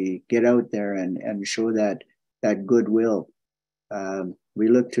more we get out there and show that goodwill. We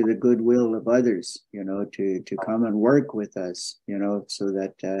look to the goodwill of others, you know, to come and work with us, you know, so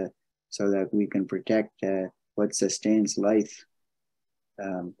that we can protect what sustains life,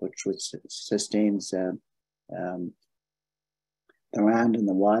 which sustains the land and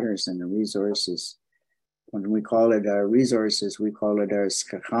the waters and the resources. When we call it our resources, we call it our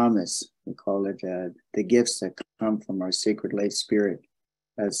skakamas. We call it the gifts that come from our sacred life spirit.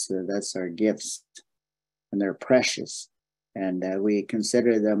 That's our gifts, and they're precious, and we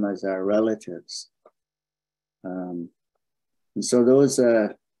consider them as our relatives. And so those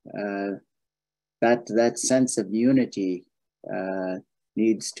that sense of unity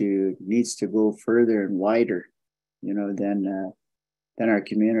needs to go further and wider, you know, than our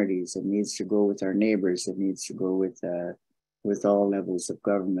communities. It needs to go with our neighbors. It needs to go with all levels of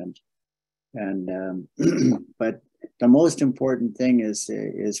government. And but the most important thing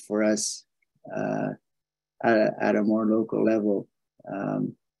is for us at a more local level,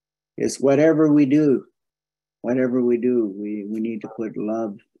 is whatever we do, we need to put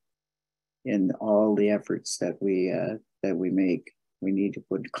love in all the efforts that we make. We need to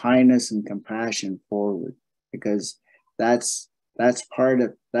put kindness and compassion forward, because that's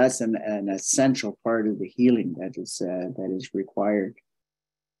an essential part of the healing that is required.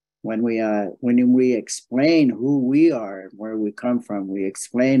 When we explain who we are and where we come from, we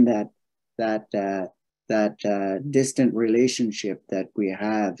explain that distant relationship that we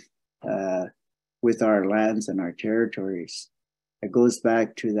have with our lands and our territories. It goes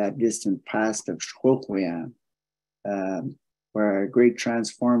back to that distant past of Soowahlie, where our great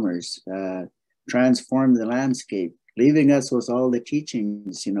transformers transformed the landscape, leaving us with all the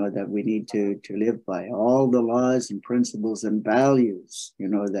teachings, you know, that we need to live by, all the laws and principles and values, you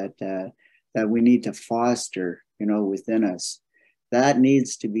know, that we need to foster, you know, within us. That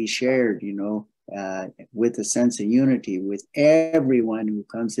needs to be shared, you know, with a sense of unity with everyone who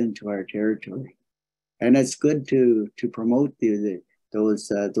comes into our territory. And it's good to promote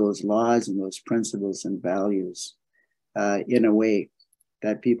those laws and those principles and values in a way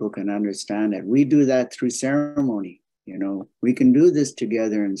that people can understand it. We do that through ceremony. You know, we can do this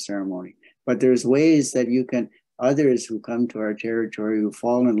together in ceremony, but there's ways that others who come to our territory, who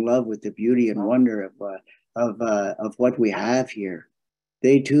fall in love with the beauty and wonder of what we have here,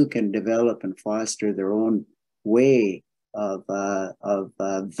 they too can develop and foster their own way of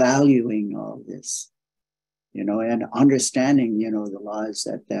valuing all this, you know, and understanding, you know, the laws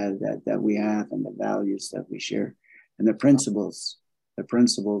that we have and the values that we share and the principles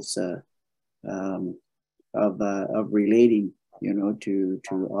relating, you know, to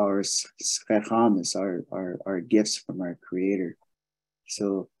our schachamas, our gifts from our Creator.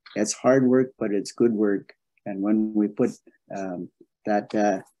 So it's hard work, but it's good work. And when we put that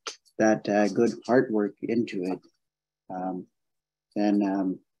good heart work into it,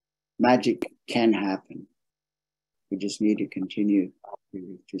 then magic can happen. We just need to continue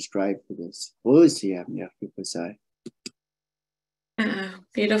to strive for this.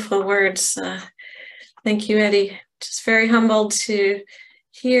 Beautiful words. Thank you, Eddy. Just very humbled to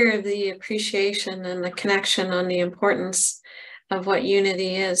hear the appreciation and the connection on the importance of what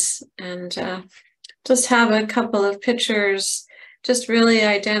unity is. And just have a couple of pictures, just really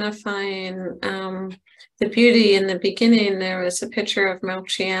identifying the beauty. In the beginning, there was a picture of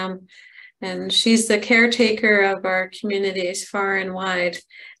Mauchiam, and she's the caretaker of our communities far and wide,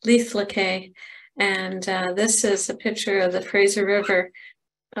 Leithlake. And this is a picture of the Fraser River.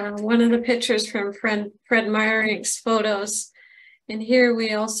 One of the pictures from Fred Meyerink's photos. And here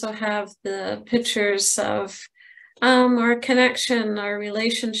we also have the pictures of our connection, our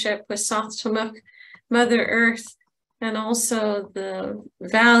relationship with Sothtomuk, Mother Earth, and also the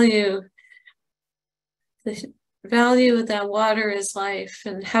value that water is life,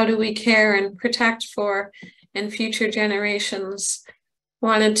 and how do we care and protect for in future generations.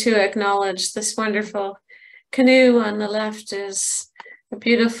 Wanted to acknowledge this wonderful canoe on the left is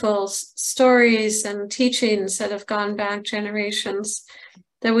beautiful stories and teachings that have gone back generations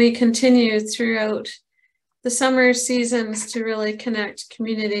that we continue throughout the summer seasons to really connect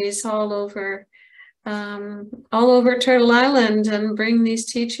communities all over Turtle Island and bring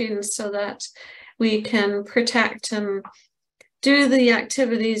these teachings so that we can protect and do the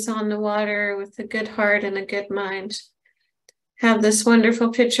activities on the water with a good heart and a good mind. Have this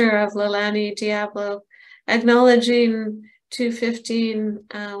wonderful picture of Lalani Diablo acknowledging 215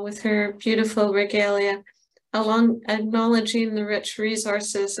 with her beautiful regalia, acknowledging the rich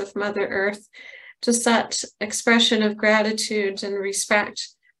resources of Mother Earth, just that expression of gratitude and respect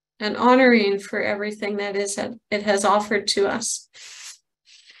and honoring for everything that it has offered to us.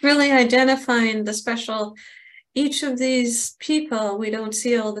 Really identifying the special, each of these people, we don't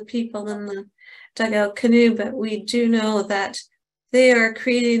see all the people in the dugout canoe, but we do know that they are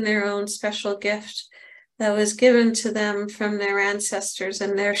creating their own special gift that was given to them from their ancestors,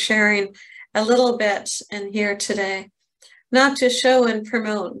 and they're sharing a little bit in here today, not to show and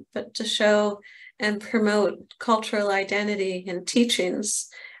promote, but to show and promote cultural identity and teachings,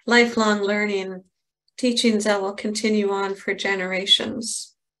 lifelong learning, teachings that will continue on for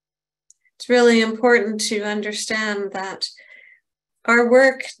generations. It's really important to understand that our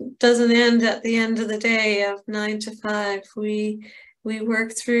work doesn't end at the end of the day of 9 to 5. We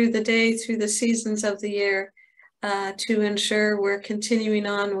work through the day, through the seasons of the year to ensure we're continuing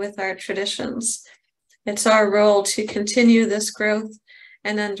on with our traditions. It's our role to continue this growth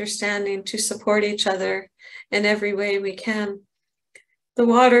and understanding, to support each other in every way we can. The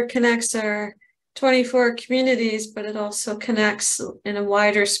water connects our 24 communities, but it also connects in a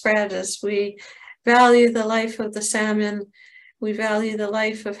wider spread as we value the life of the salmon. We value the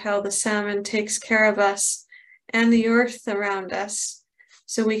life of how the salmon takes care of us and the earth around us,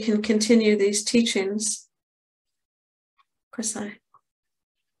 so we can continue these teachings. Kwasai.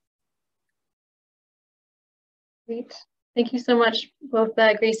 Great. Thank you so much, both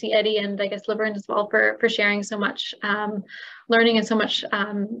Gracie, Eddy, and I guess Laverne as well for sharing so much learning and so much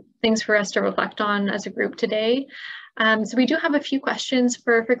things for us to reflect on as a group today. So we do have a few questions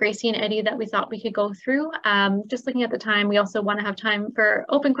for Gracie and Eddy that we thought we could go through. Just looking at the time, we also want to have time for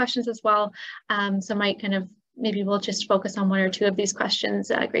open questions as well. So might kind of, maybe we'll just focus on one or two of these questions,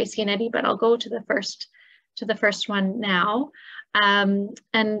 Gracie and Eddy, but I'll go to the first one now. And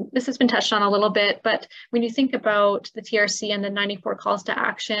this has been touched on a little bit, but when you think about the TRC and the 94 calls to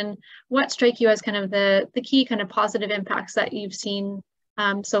action, what strike you as kind of the key kind of positive impacts that you've seen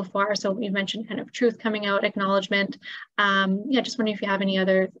so far? So you mentioned kind of truth coming out, acknowledgement. Yeah, just wondering if you have any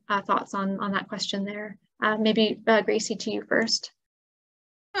other thoughts on that question there. Maybe Gracie, to you first.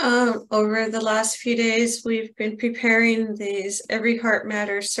 Over the last few days, we've been preparing these Every Heart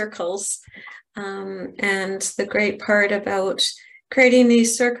Matters circles. And the great part about creating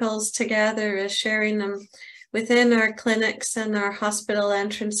these circles together is sharing them within our clinics and our hospital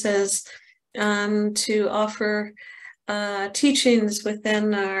entrances to offer teachings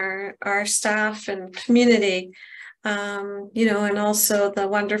within our staff and community, you know, and also the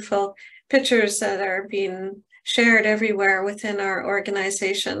wonderful pictures that are being shared everywhere within our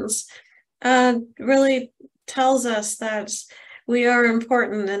organizations really tells us that we are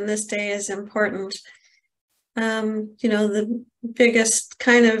important and this day is important. You know, the biggest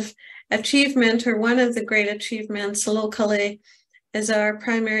kind of achievement, or one of the great achievements locally, is our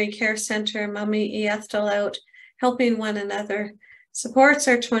primary care center, Mummy Iethel out, helping one another, supports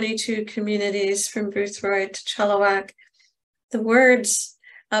our 22 communities from Boothroyd to Chilliwack. The words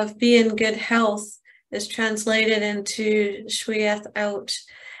of be in good health is translated into Shwieth out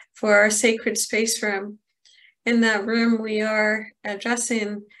for our sacred space room. In that room, we are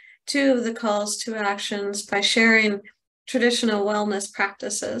addressing 2 of the calls to actions by sharing traditional wellness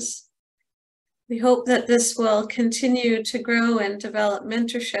practices. We hope that this will continue to grow and develop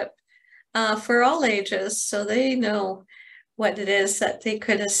mentorship for all ages, so they know what it is that they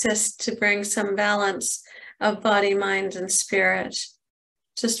could assist to bring some balance of body, mind, and spirit.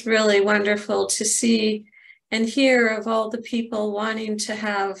 Just really wonderful to see and hear of all the people wanting to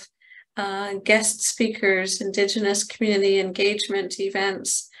have guest speakers, Indigenous community engagement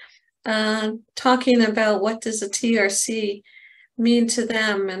events, talking about what does a TRC mean to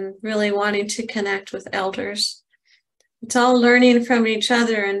them and really wanting to connect with elders. It's all learning from each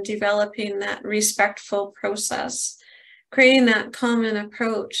other and developing that respectful process, creating that common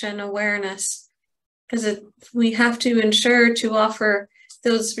approach and awareness, because we have to ensure to offer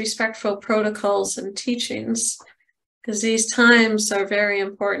those respectful protocols and teachings, because these times are very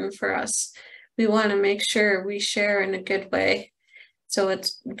important for us. We want to make sure we share in a good way, so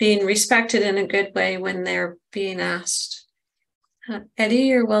it's being respected in a good way when they're being asked. Eddy,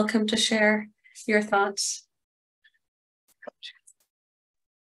 you're welcome to share your thoughts.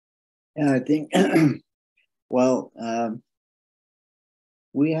 Yeah, I think, well,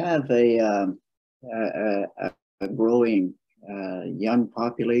 we have a growing young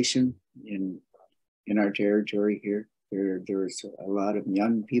population in our territory here. There's a lot of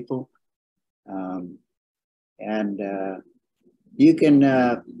young people, and you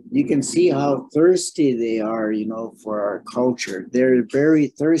can see how thirsty they are, you know, for our culture. They're very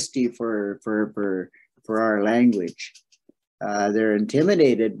thirsty for our language. They're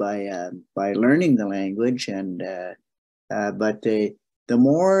intimidated by learning the language, and but the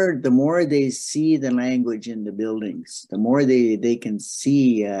more they see the language in the buildings, the more they can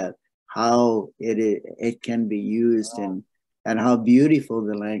see how it can be used, and how beautiful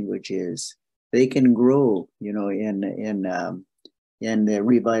the language is. They can grow, you know, in the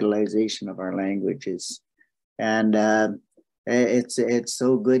revitalization of our languages, and it's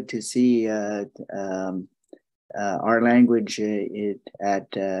so good to see our language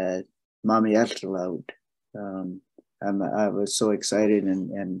at Mami Ethelaut. I was so excited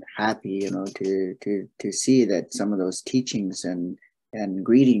and happy, you know, to see that some of those teachings and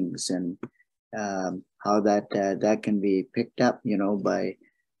greetings and how that can be picked up, you know, by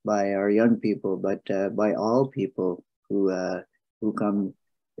our young people, but by all people who come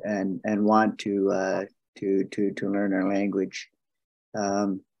and want to learn our language.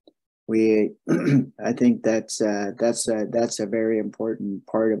 I think that's a very important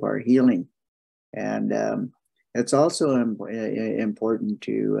part of our healing, and it's also important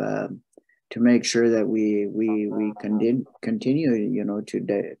to make sure that we continue, you know,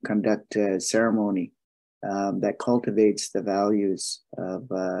 to conduct ceremony that cultivates the values of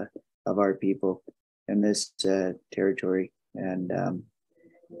our people in this territory, and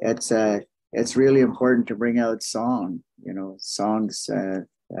it's really important to bring out song. You know, songs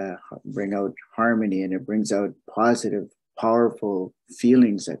bring out harmony, and it brings out positive, powerful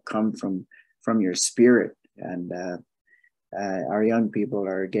feelings that come from your spirit. And our young people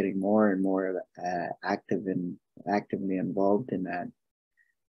are getting more and more actively involved in that.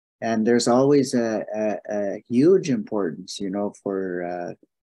 And there's always a huge importance, you know, for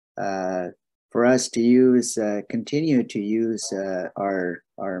us to use, continue to use our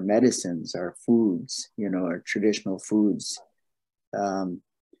medicines, our foods, you know, our traditional foods.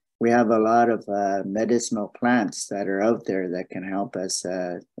 We have a lot of medicinal plants that are out there that can help us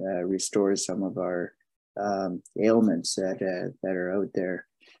restore some of our ailments that are out there,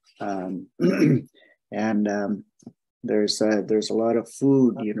 and there's a lot of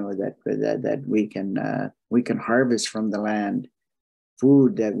food, you know, that we can harvest from the land,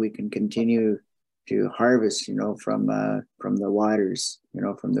 food that we can continue to harvest, you know, from the waters, you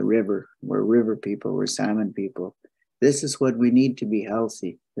know, from the river. We're river people, we're salmon people. This is what we need to be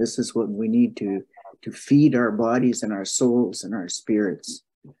healthy. This is what we need to feed our bodies and our souls and our spirits.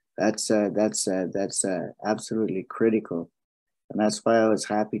 That's absolutely critical, and that's why I was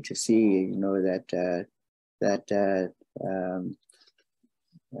happy to see, you know, that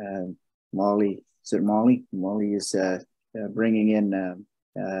Molly, is it Molly? Molly is bringing in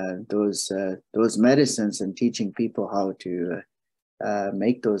those medicines and teaching people how to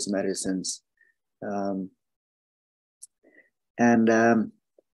make those medicines, and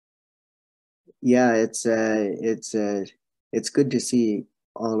yeah, it's good to see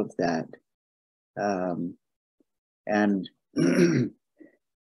all of that, and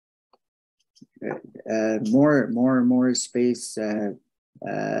more space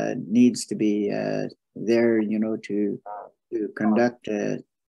needs to be there, you know, to conduct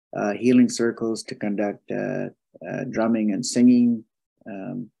healing circles, to conduct drumming and singing,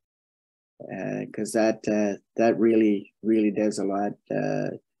 because that really does a lot.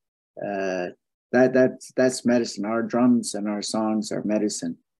 That's medicine. Our drums and our songs are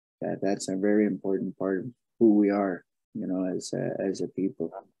medicine. That's a very important part of who we are, you know, as a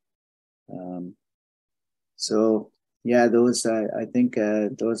people. So yeah, those I think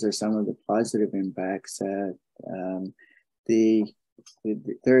those are some of the positive impacts. There's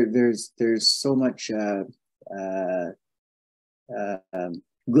so much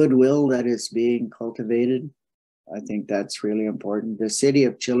goodwill that is being cultivated. I think that's really important. The city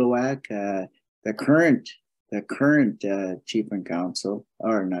of Chilliwack, the current chief and council,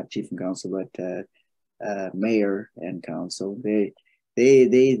 or not chief and council, but mayor and council, they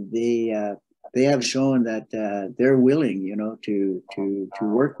have shown that they're willing, you know, to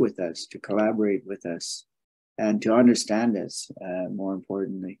work with us, to collaborate with us, and to understand us. More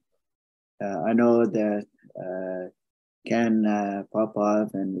importantly, I know that Ken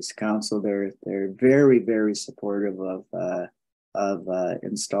Popov and his council, they're very supportive of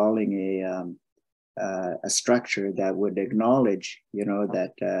installing a structure that would acknowledge, you know,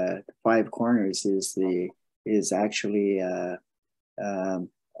 that Five Corners is actually an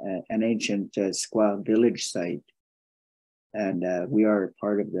ancient Squaw village site, and we are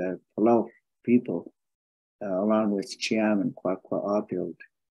part of the Palau people, along with Chiam and Kwakwa.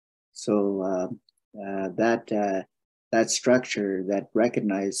 So that structure that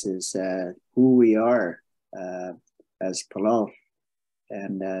recognizes who we are as Palau,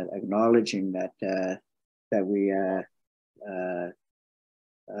 and acknowledging that we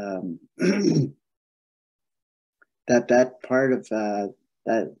that part of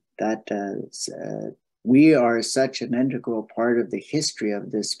we are such an integral part of the history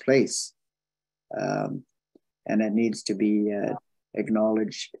of this place, and it needs to be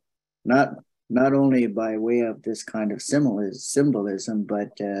acknowledged, not only by way of this kind of symbolism,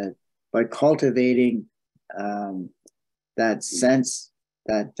 but by cultivating that sense,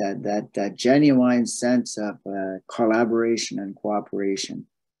 that genuine sense of collaboration and cooperation.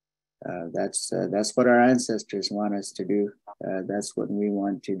 That's what our ancestors want us to do. That's what we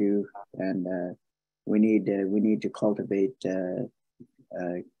want to do, and we need to cultivate,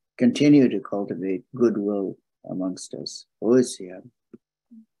 continue to cultivate goodwill amongst us.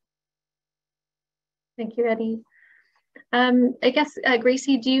 Thank you, Eddy. I guess,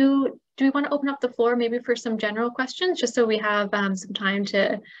 Gracie, do we want to open up the floor maybe for some general questions, just so we have some time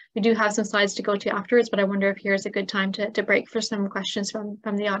we do have some slides to go to afterwards, but I wonder if here's a good time to break for some questions from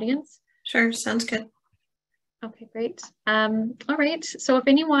the audience. Sure, sounds good. Okay, great. All right, so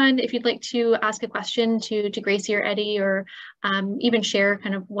if you'd like to ask a question to Gracie or Eddy, or even share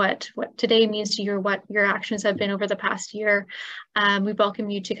kind of what today means to you, or what your actions have been over the past year, we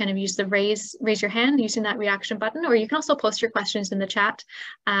welcome you to kind of use the raise your hand using that reaction button, or you can also post your questions in the chat,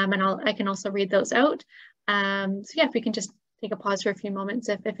 and I can also read those out. So yeah, if we can just take a pause for a few moments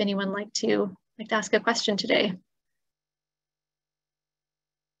if anyone like to ask a question today.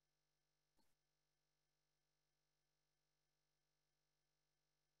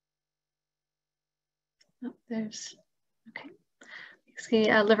 Oh, there's, okay.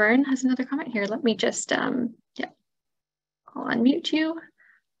 See, Laverne has another comment here. Let me just, yeah, I'll unmute you.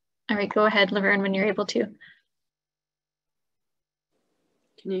 All right, go ahead, Laverne, when you're able to.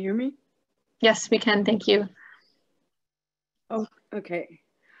 Can you hear me? Yes, we can, thank you. Oh, okay.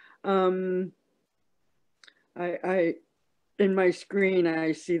 I in my screen,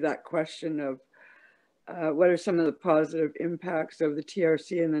 I see that question of what are some of the positive impacts of the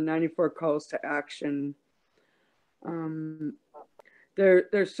TRC and the 94 calls to action.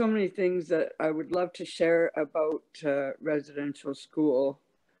 There's so many things that I would love to share about residential school,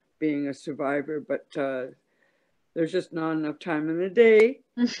 being a survivor, but there's just not enough time in the day,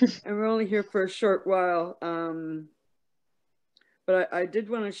 and we're only here for a short while. But I did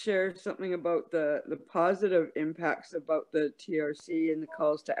want to share something about the positive impacts about the TRC and the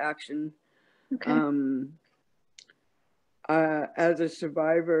calls to action. Okay. As a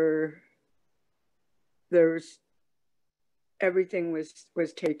survivor, everything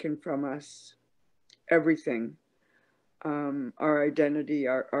was taken from us. Everything, our identity,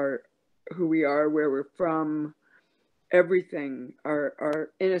 our who we are, where we're from, everything,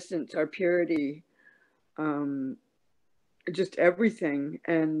 our innocence, our purity, just everything.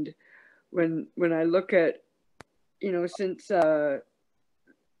 And when I look at, you know, since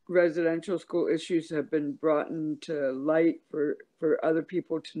residential school issues have been brought into light for other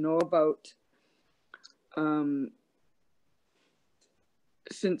people to know about,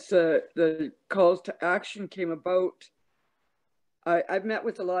 since the calls to action came about, I've met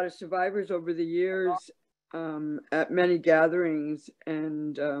with a lot of survivors over the years at many gatherings,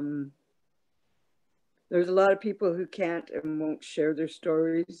 and there's a lot of people who can't and won't share their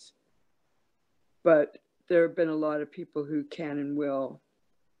stories, but there have been a lot of people who can and will.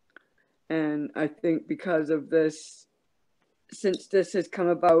 And I think because of this, since this has come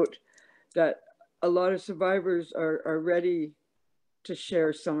about, that a lot of survivors are ready to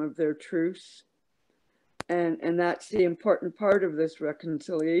share some of their truths. And that's the important part of this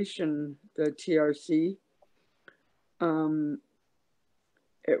reconciliation, the TRC.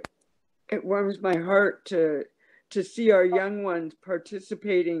 It warms my heart to see our young ones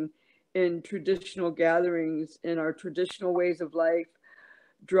participating in traditional gatherings, in our traditional ways of life,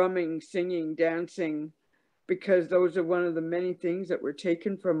 drumming, singing, dancing, because those are one of the many things that were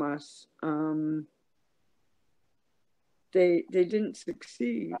taken from us. They didn't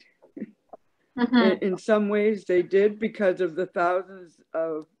succeed. In some ways they did, because of the thousands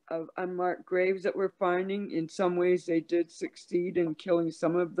of unmarked graves that we're finding. In some ways they did succeed in killing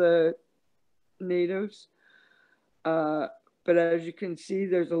some of the natives. But as you can see,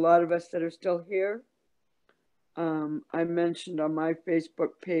 there's a lot of us that are still here. I mentioned on my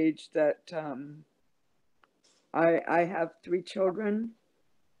Facebook page that I have 3 children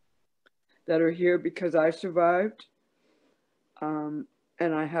that are here because I survived.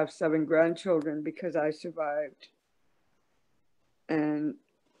 And I have 7 grandchildren because I survived. And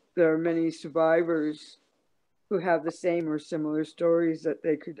there are many survivors who have the same or similar stories that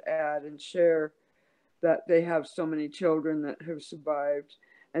they could add and share, that they have so many children that have survived,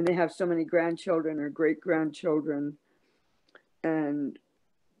 and they have so many grandchildren or great-grandchildren, and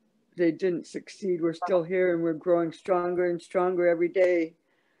they didn't succeed. We're still here, and we're growing stronger and stronger every day,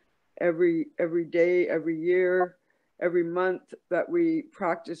 every day, every year. Every month that we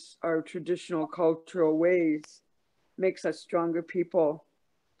practice our traditional cultural ways makes us stronger people.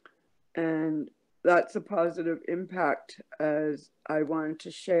 And that's a positive impact, as I wanted to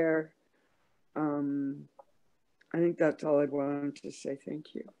share. I think that's all I wanted to say.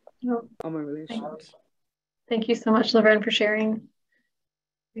 Thank you. Oh, all my relations. Thank you so much, Laverne, for sharing.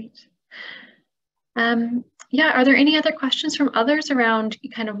 Great. Yeah, are there any other questions from others around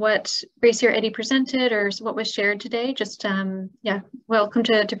kind of what Gracie or Eddy presented or what was shared today? Just, yeah, welcome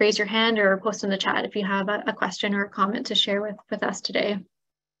to raise your hand or post in the chat if you have a question or a comment to share with us today.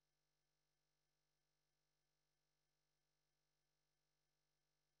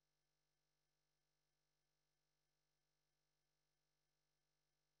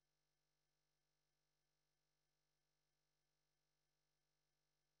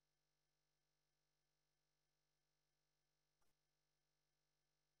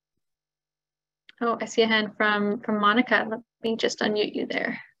 Oh, I see a hand from Monica. Let me just unmute you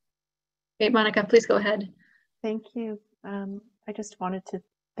there. Great, Monica, please go ahead. Thank you. I just wanted to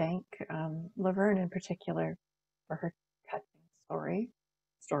thank Laverne in particular for her touching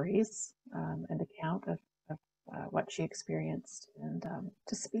stories and account of what she experienced, and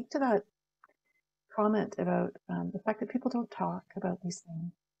to speak to that comment about the fact that people don't talk about these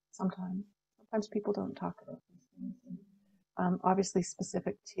things sometimes. Sometimes people don't talk about these things. And, obviously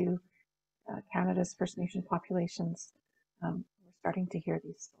specific to Canada's First Nation populations, we're starting to hear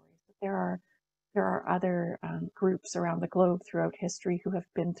these stories. But there are other groups around the globe throughout history who have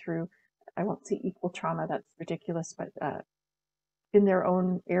been through, I won't say equal trauma, that's ridiculous, but in their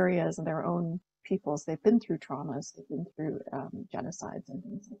own areas and their own peoples, they've been through traumas, they've been through genocides and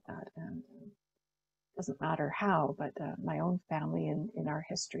things like that. And it doesn't matter how, but my own family in our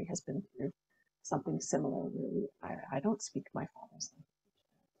history has been through something similar. Really, I don't speak my father's language.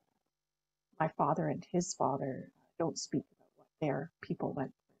 My father and his father don't speak about what their people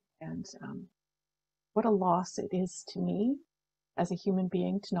went through. And what a loss it is to me as a human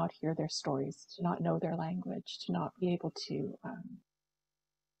being to not hear their stories, to not know their language, to not be able to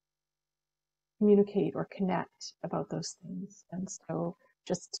communicate or connect about those things. And so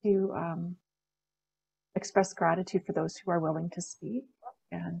just to express gratitude for those who are willing to speak,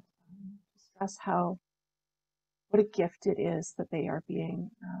 and stress what a gift it is that they are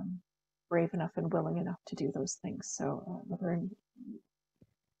being brave enough and willing enough to do those things. So Laverne,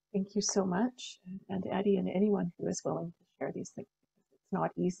 thank you so much, and Eddy and anyone who is willing to share these things. It's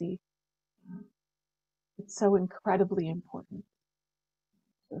not easy. It's so incredibly important.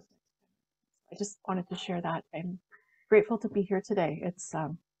 I just wanted to share that. I'm grateful to be here today. It's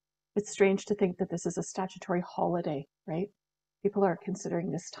it's strange to think that this is a statutory holiday, right? People are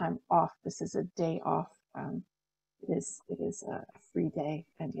considering this time off. This is a day off. It is a free day,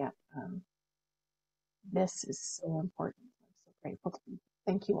 and yet this is so important. I'm so grateful to you.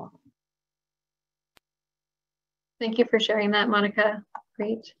 Thank you all. Thank you for sharing that, Monica.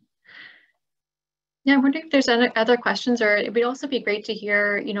 Great. Yeah, I'm wondering if there's other questions, or it would also be great to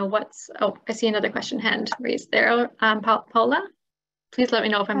hear, you know, oh, I see another question hand raised there. Paula, please let me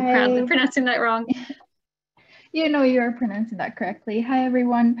know if I'm pronouncing that wrong. You know, you're pronouncing that correctly. Hi,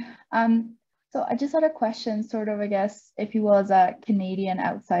 everyone. So I just had a question, sort of, I guess, if you will, as a Canadian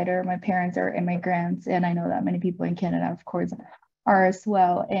outsider. My parents are immigrants, and I know that many people in Canada, of course, are as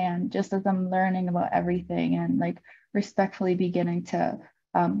well. And just as I'm learning about everything and like respectfully beginning to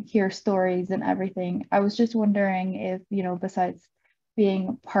hear stories and everything, I was just wondering if, you know, besides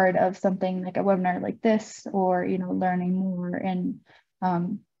being part of something like a webinar like this, or, you know, learning more and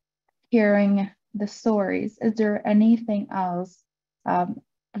hearing the stories, is there anything else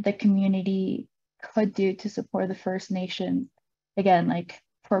the community could do to support the First Nations? Again, like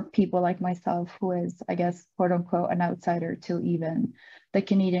for people like myself, who is, I guess, quote unquote, an outsider to even the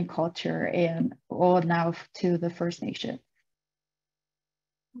Canadian culture and all now to the First Nation.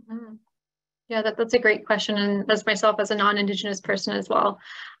 Mm-hmm. Yeah, that's a great question. And as myself, as a non-Indigenous person as well,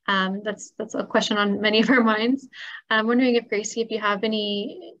 that's a question on many of our minds. I'm wondering if Gracie, if you have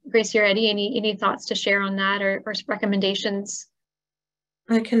Gracie or Eddy, any thoughts to share on that, or recommendations?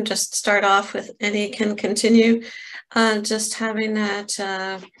 I can just start off with, Eddy can continue. Just having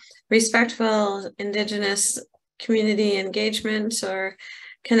that respectful Indigenous community engagement, or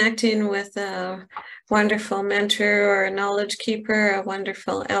connecting with a wonderful mentor or a knowledge keeper, a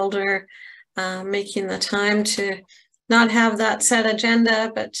wonderful elder, making the time to not have that set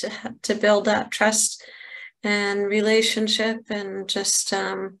agenda, but to build that trust and relationship, and just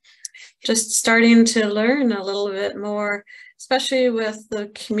starting to learn a little bit more, especially with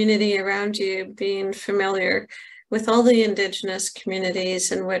the community around you, being familiar with all the Indigenous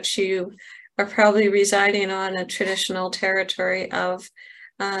communities in which you are probably residing on a traditional territory of.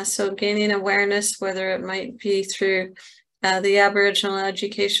 So gaining awareness, whether it might be through the Aboriginal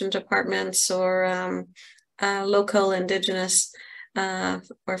education departments, or local Indigenous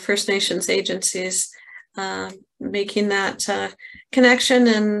or First Nations agencies, making that connection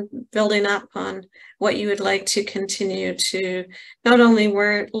and building up on what you would like to continue to not only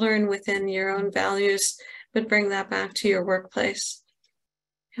learn within your own values, but bring that back to your workplace.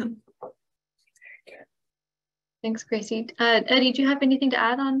 Yeah. Thanks, Gracie. Eddy, do you have anything to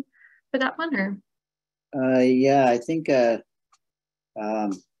add on for that one, or? Yeah, I think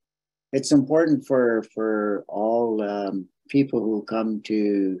it's important for all people who come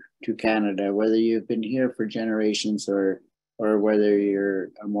to Canada, whether you've been here for generations or whether you're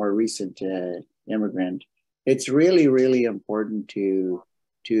a more recent immigrant. It's really, really important to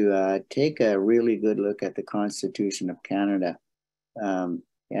take a really good look at the Constitution of Canada,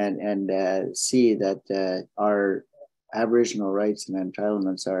 and see that our Aboriginal rights and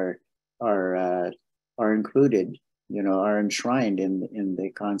entitlements are included, you know, are enshrined in the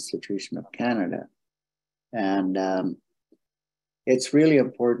Constitution of Canada. And it's really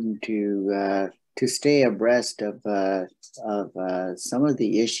important to stay abreast of some of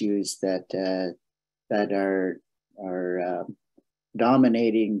the issues that are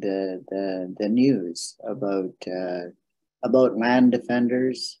dominating the news about land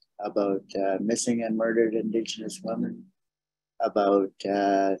defenders, about missing and murdered Indigenous women, about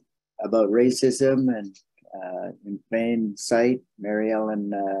racism, and in plain sight. Mary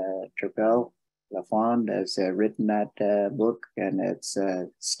Ellen Trappel Lafond has written that book, and it's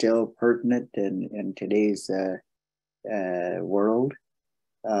still pertinent in today's world.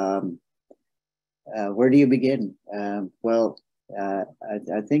 Where do you begin? Well, I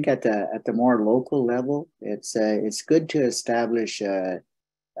think at the more local level, it's good to establish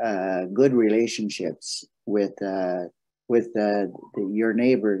good relationships with your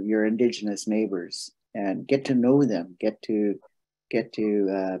neighbor, your Indigenous neighbors, and get to know them. Get to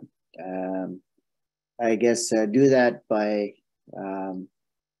I guess do that by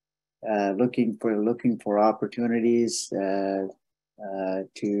looking for opportunities to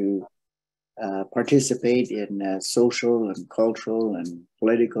participate in social and cultural and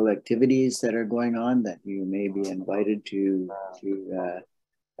political activities that are going on that you may be invited to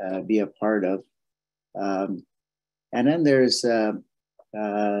be a part of. And then there's our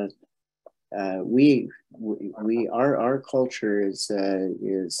culture is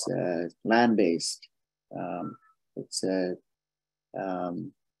land-based.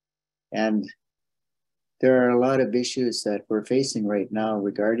 And there are a lot of issues that we're facing right now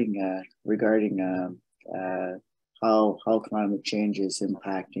regarding how climate change is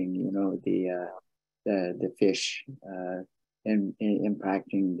impacting, you know, the fish and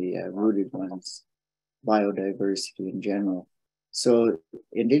impacting the rooted ones, biodiversity in general. So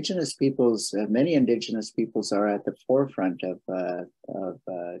Indigenous peoples, many Indigenous peoples are at the forefront of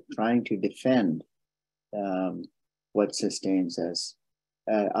trying to defend what sustains us.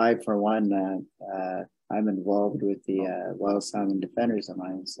 I, for one, I'm involved with the Wild Salmon Defenders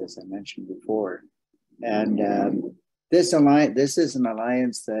Alliance, as I mentioned before, and this is an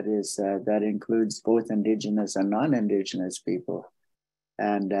alliance that is that includes both Indigenous and non-Indigenous people,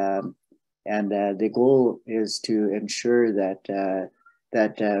 and the goal is to ensure that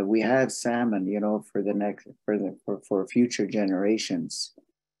we have salmon, you know, for future generations.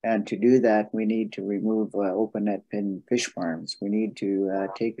 And to do that, we need to remove open net pen fish farms. We need to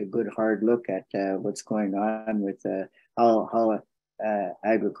take a good hard look at what's going on with how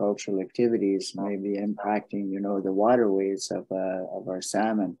agricultural activities may be impacting, you know, the waterways of our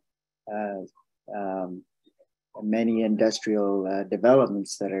salmon. Many industrial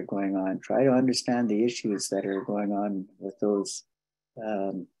developments that are going on. Try to understand the issues that are going on with those,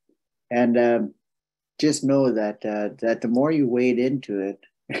 and just know that the more you wade into it,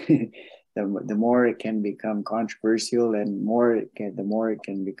 the more it can become controversial, and the more it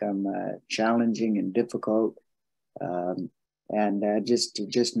can become challenging and difficult. And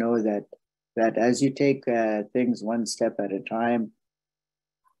just know that as you take things one step at a time,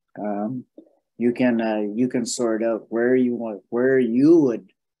 you can sort out where you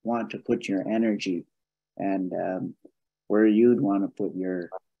would want to put your energy, and where you'd want to put your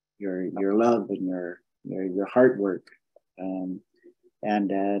love and your hard work, and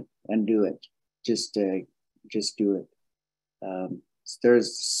do it. Just do it.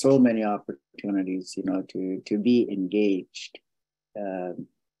 There's so many opportunities, you know, to be engaged.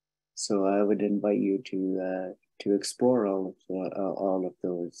 So I would invite you to explore all of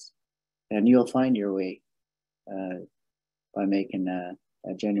those, and you'll find your way by making a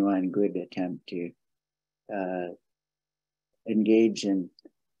genuine good attempt to engage in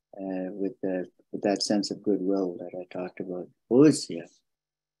with that sense of goodwill that I talked about. Yeah.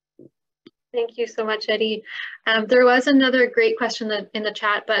 Thank you so much, Eddy. There was another great question in the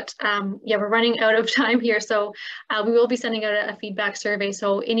chat, but yeah, we're running out of time here. So we will be sending out a feedback survey.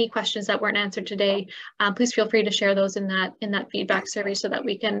 So any questions that weren't answered today, please feel free to share those in that feedback survey so that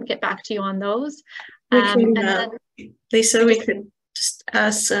we can get back to you on those. Lisa, we could just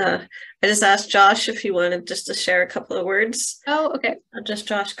ask, I just asked Josh if he wanted just to share a couple of words. Oh, okay. Just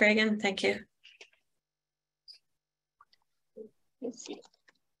Josh Gregan, thank you. Let's see.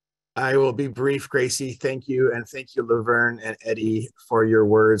 I will be brief, Gracie. Thank you. And thank you, Laverne and Eddy, for your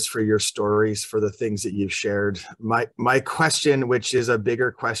words, for your stories, for the things that you've shared. My question, which is a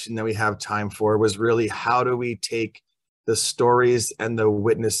bigger question than we have time for, was really, how do we take the stories and the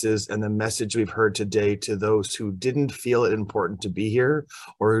witnesses and the message we've heard today to those who didn't feel it important to be here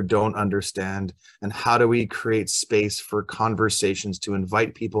or who don't understand? And how do we create space for conversations, to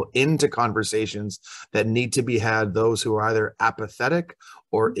invite people into conversations that need to be had, those who are either apathetic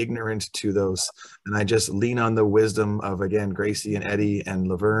or ignorant to those? And I just lean on the wisdom of, again, Gracie and Eddy and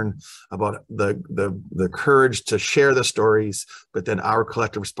Laverne about the courage to share the stories, but then our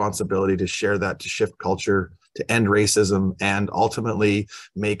collective responsibility to share that, to shift culture, to end racism, and ultimately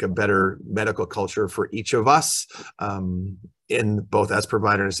make a better medical culture for each of us, in both as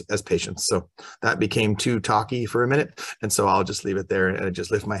providers, as patients. So that became too talky for a minute. And so I'll just leave it there and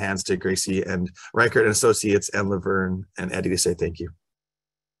just lift my hands to Gracie and Reichert and Associates and Laverne and Eddy to say thank you.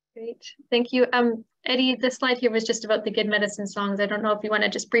 Great, thank you. Eddy, this slide here was just about the Good Medicine songs. I don't know if you want to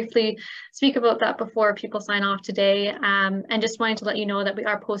just briefly speak about that before people sign off today. And just wanting to let you know that we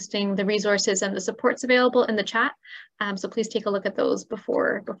are posting the resources and the supports available in the chat. So please take a look at those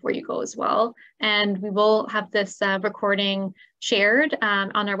before you go as well. And we will have this recording shared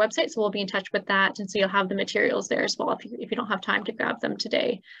on our website. So we'll be in touch with that. And so you'll have the materials there as well if you don't have time to grab them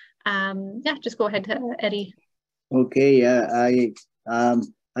today. Yeah, just go ahead, Eddy. Okay, yeah,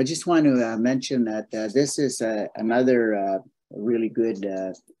 I just want to mention that this is another really good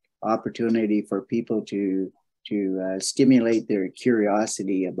opportunity for people to stimulate their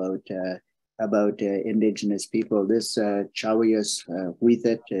curiosity about Indigenous people. This Chawiyas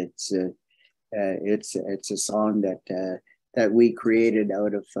Withet, it's a song that we created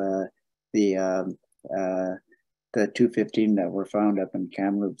out of the 215 that were found up in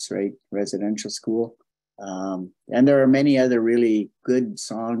Kamloops, right, residential school. And there are many other really good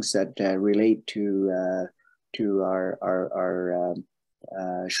songs that relate to our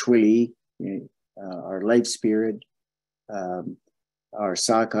Xwili, our life spirit, our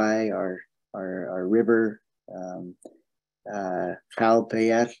sockeye, our river,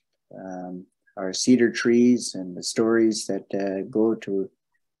 Kalpayat, our cedar trees, and the stories that go to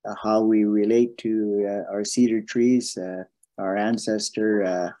how we relate to our cedar trees. Our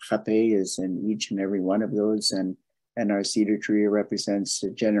ancestor Chape is in each and every one of those, and our cedar tree represents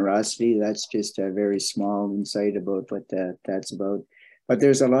generosity. That's just a very small insight about what that's about. But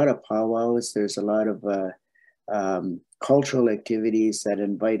there's a lot of powwows. There's a lot of cultural activities that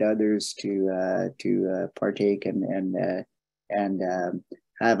invite others to partake and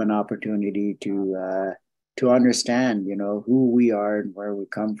have an opportunity to understand, you know, who we are and where we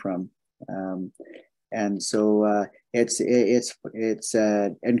come from. And so it's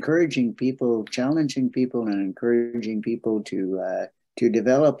encouraging people, challenging people, and encouraging people to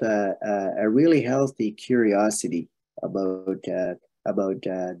develop a really healthy curiosity about the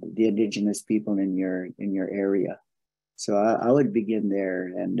Indigenous people in your area. So I would begin there,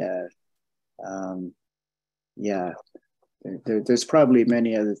 and yeah, there's probably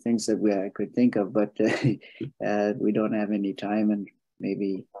many other things that I could think of, but we don't have any time, and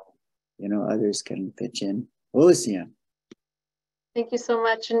maybe, you know, others can pitch in. Ocean. Thank you so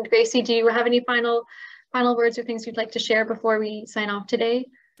much. And Gracie, do you have any final words or things you'd like to share before we sign off today?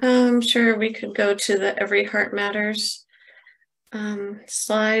 Sure, we could go to the Every Heart Matters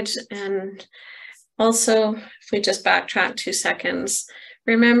slide. And also, if we just backtrack 2 seconds,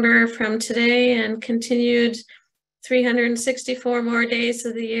 remember from today and continued 364 more days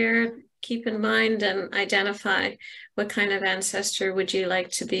of the year, keep in mind and identify what kind of ancestor would you like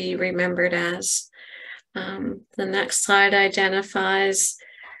to be remembered as. The next slide identifies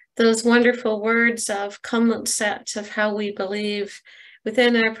those wonderful words of concept of how we believe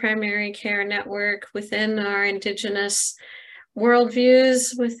within our primary care network, within our Indigenous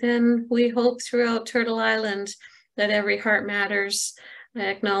worldviews, within, we hope, throughout Turtle Island, that every heart matters. I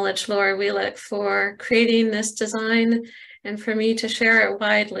acknowledge Laura Wheelock for creating this design and for me to share it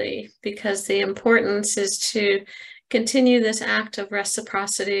widely, because the importance is to continue this act of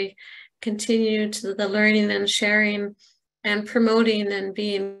reciprocity, continue to the learning and sharing and promoting and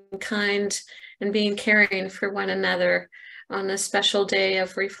being kind and being caring for one another on a special day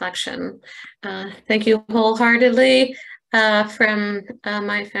of reflection. Thank you wholeheartedly from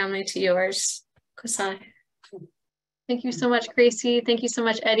my family to yours. Kusai. Thank you so much, Gracie. Thank you so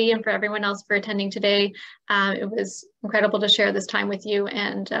much, Eddy, and for everyone else for attending today. It was incredible to share this time with you,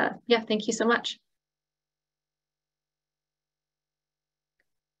 and yeah, thank you so much.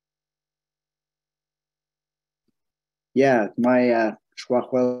 Yeah, my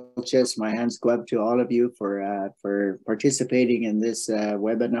my hands go up to all of you for participating in this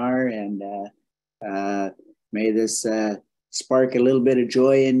webinar, and may this spark a little bit of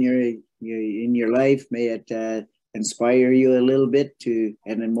joy in your life. May it inspire you a little bit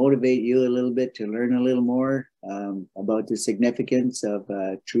and then motivate you a little bit to learn a little more about the significance of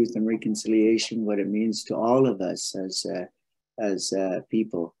truth and reconciliation, what it means to all of us as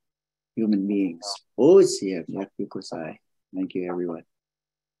people, human beings. Thank you, everyone.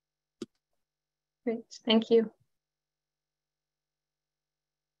 Great, thank you.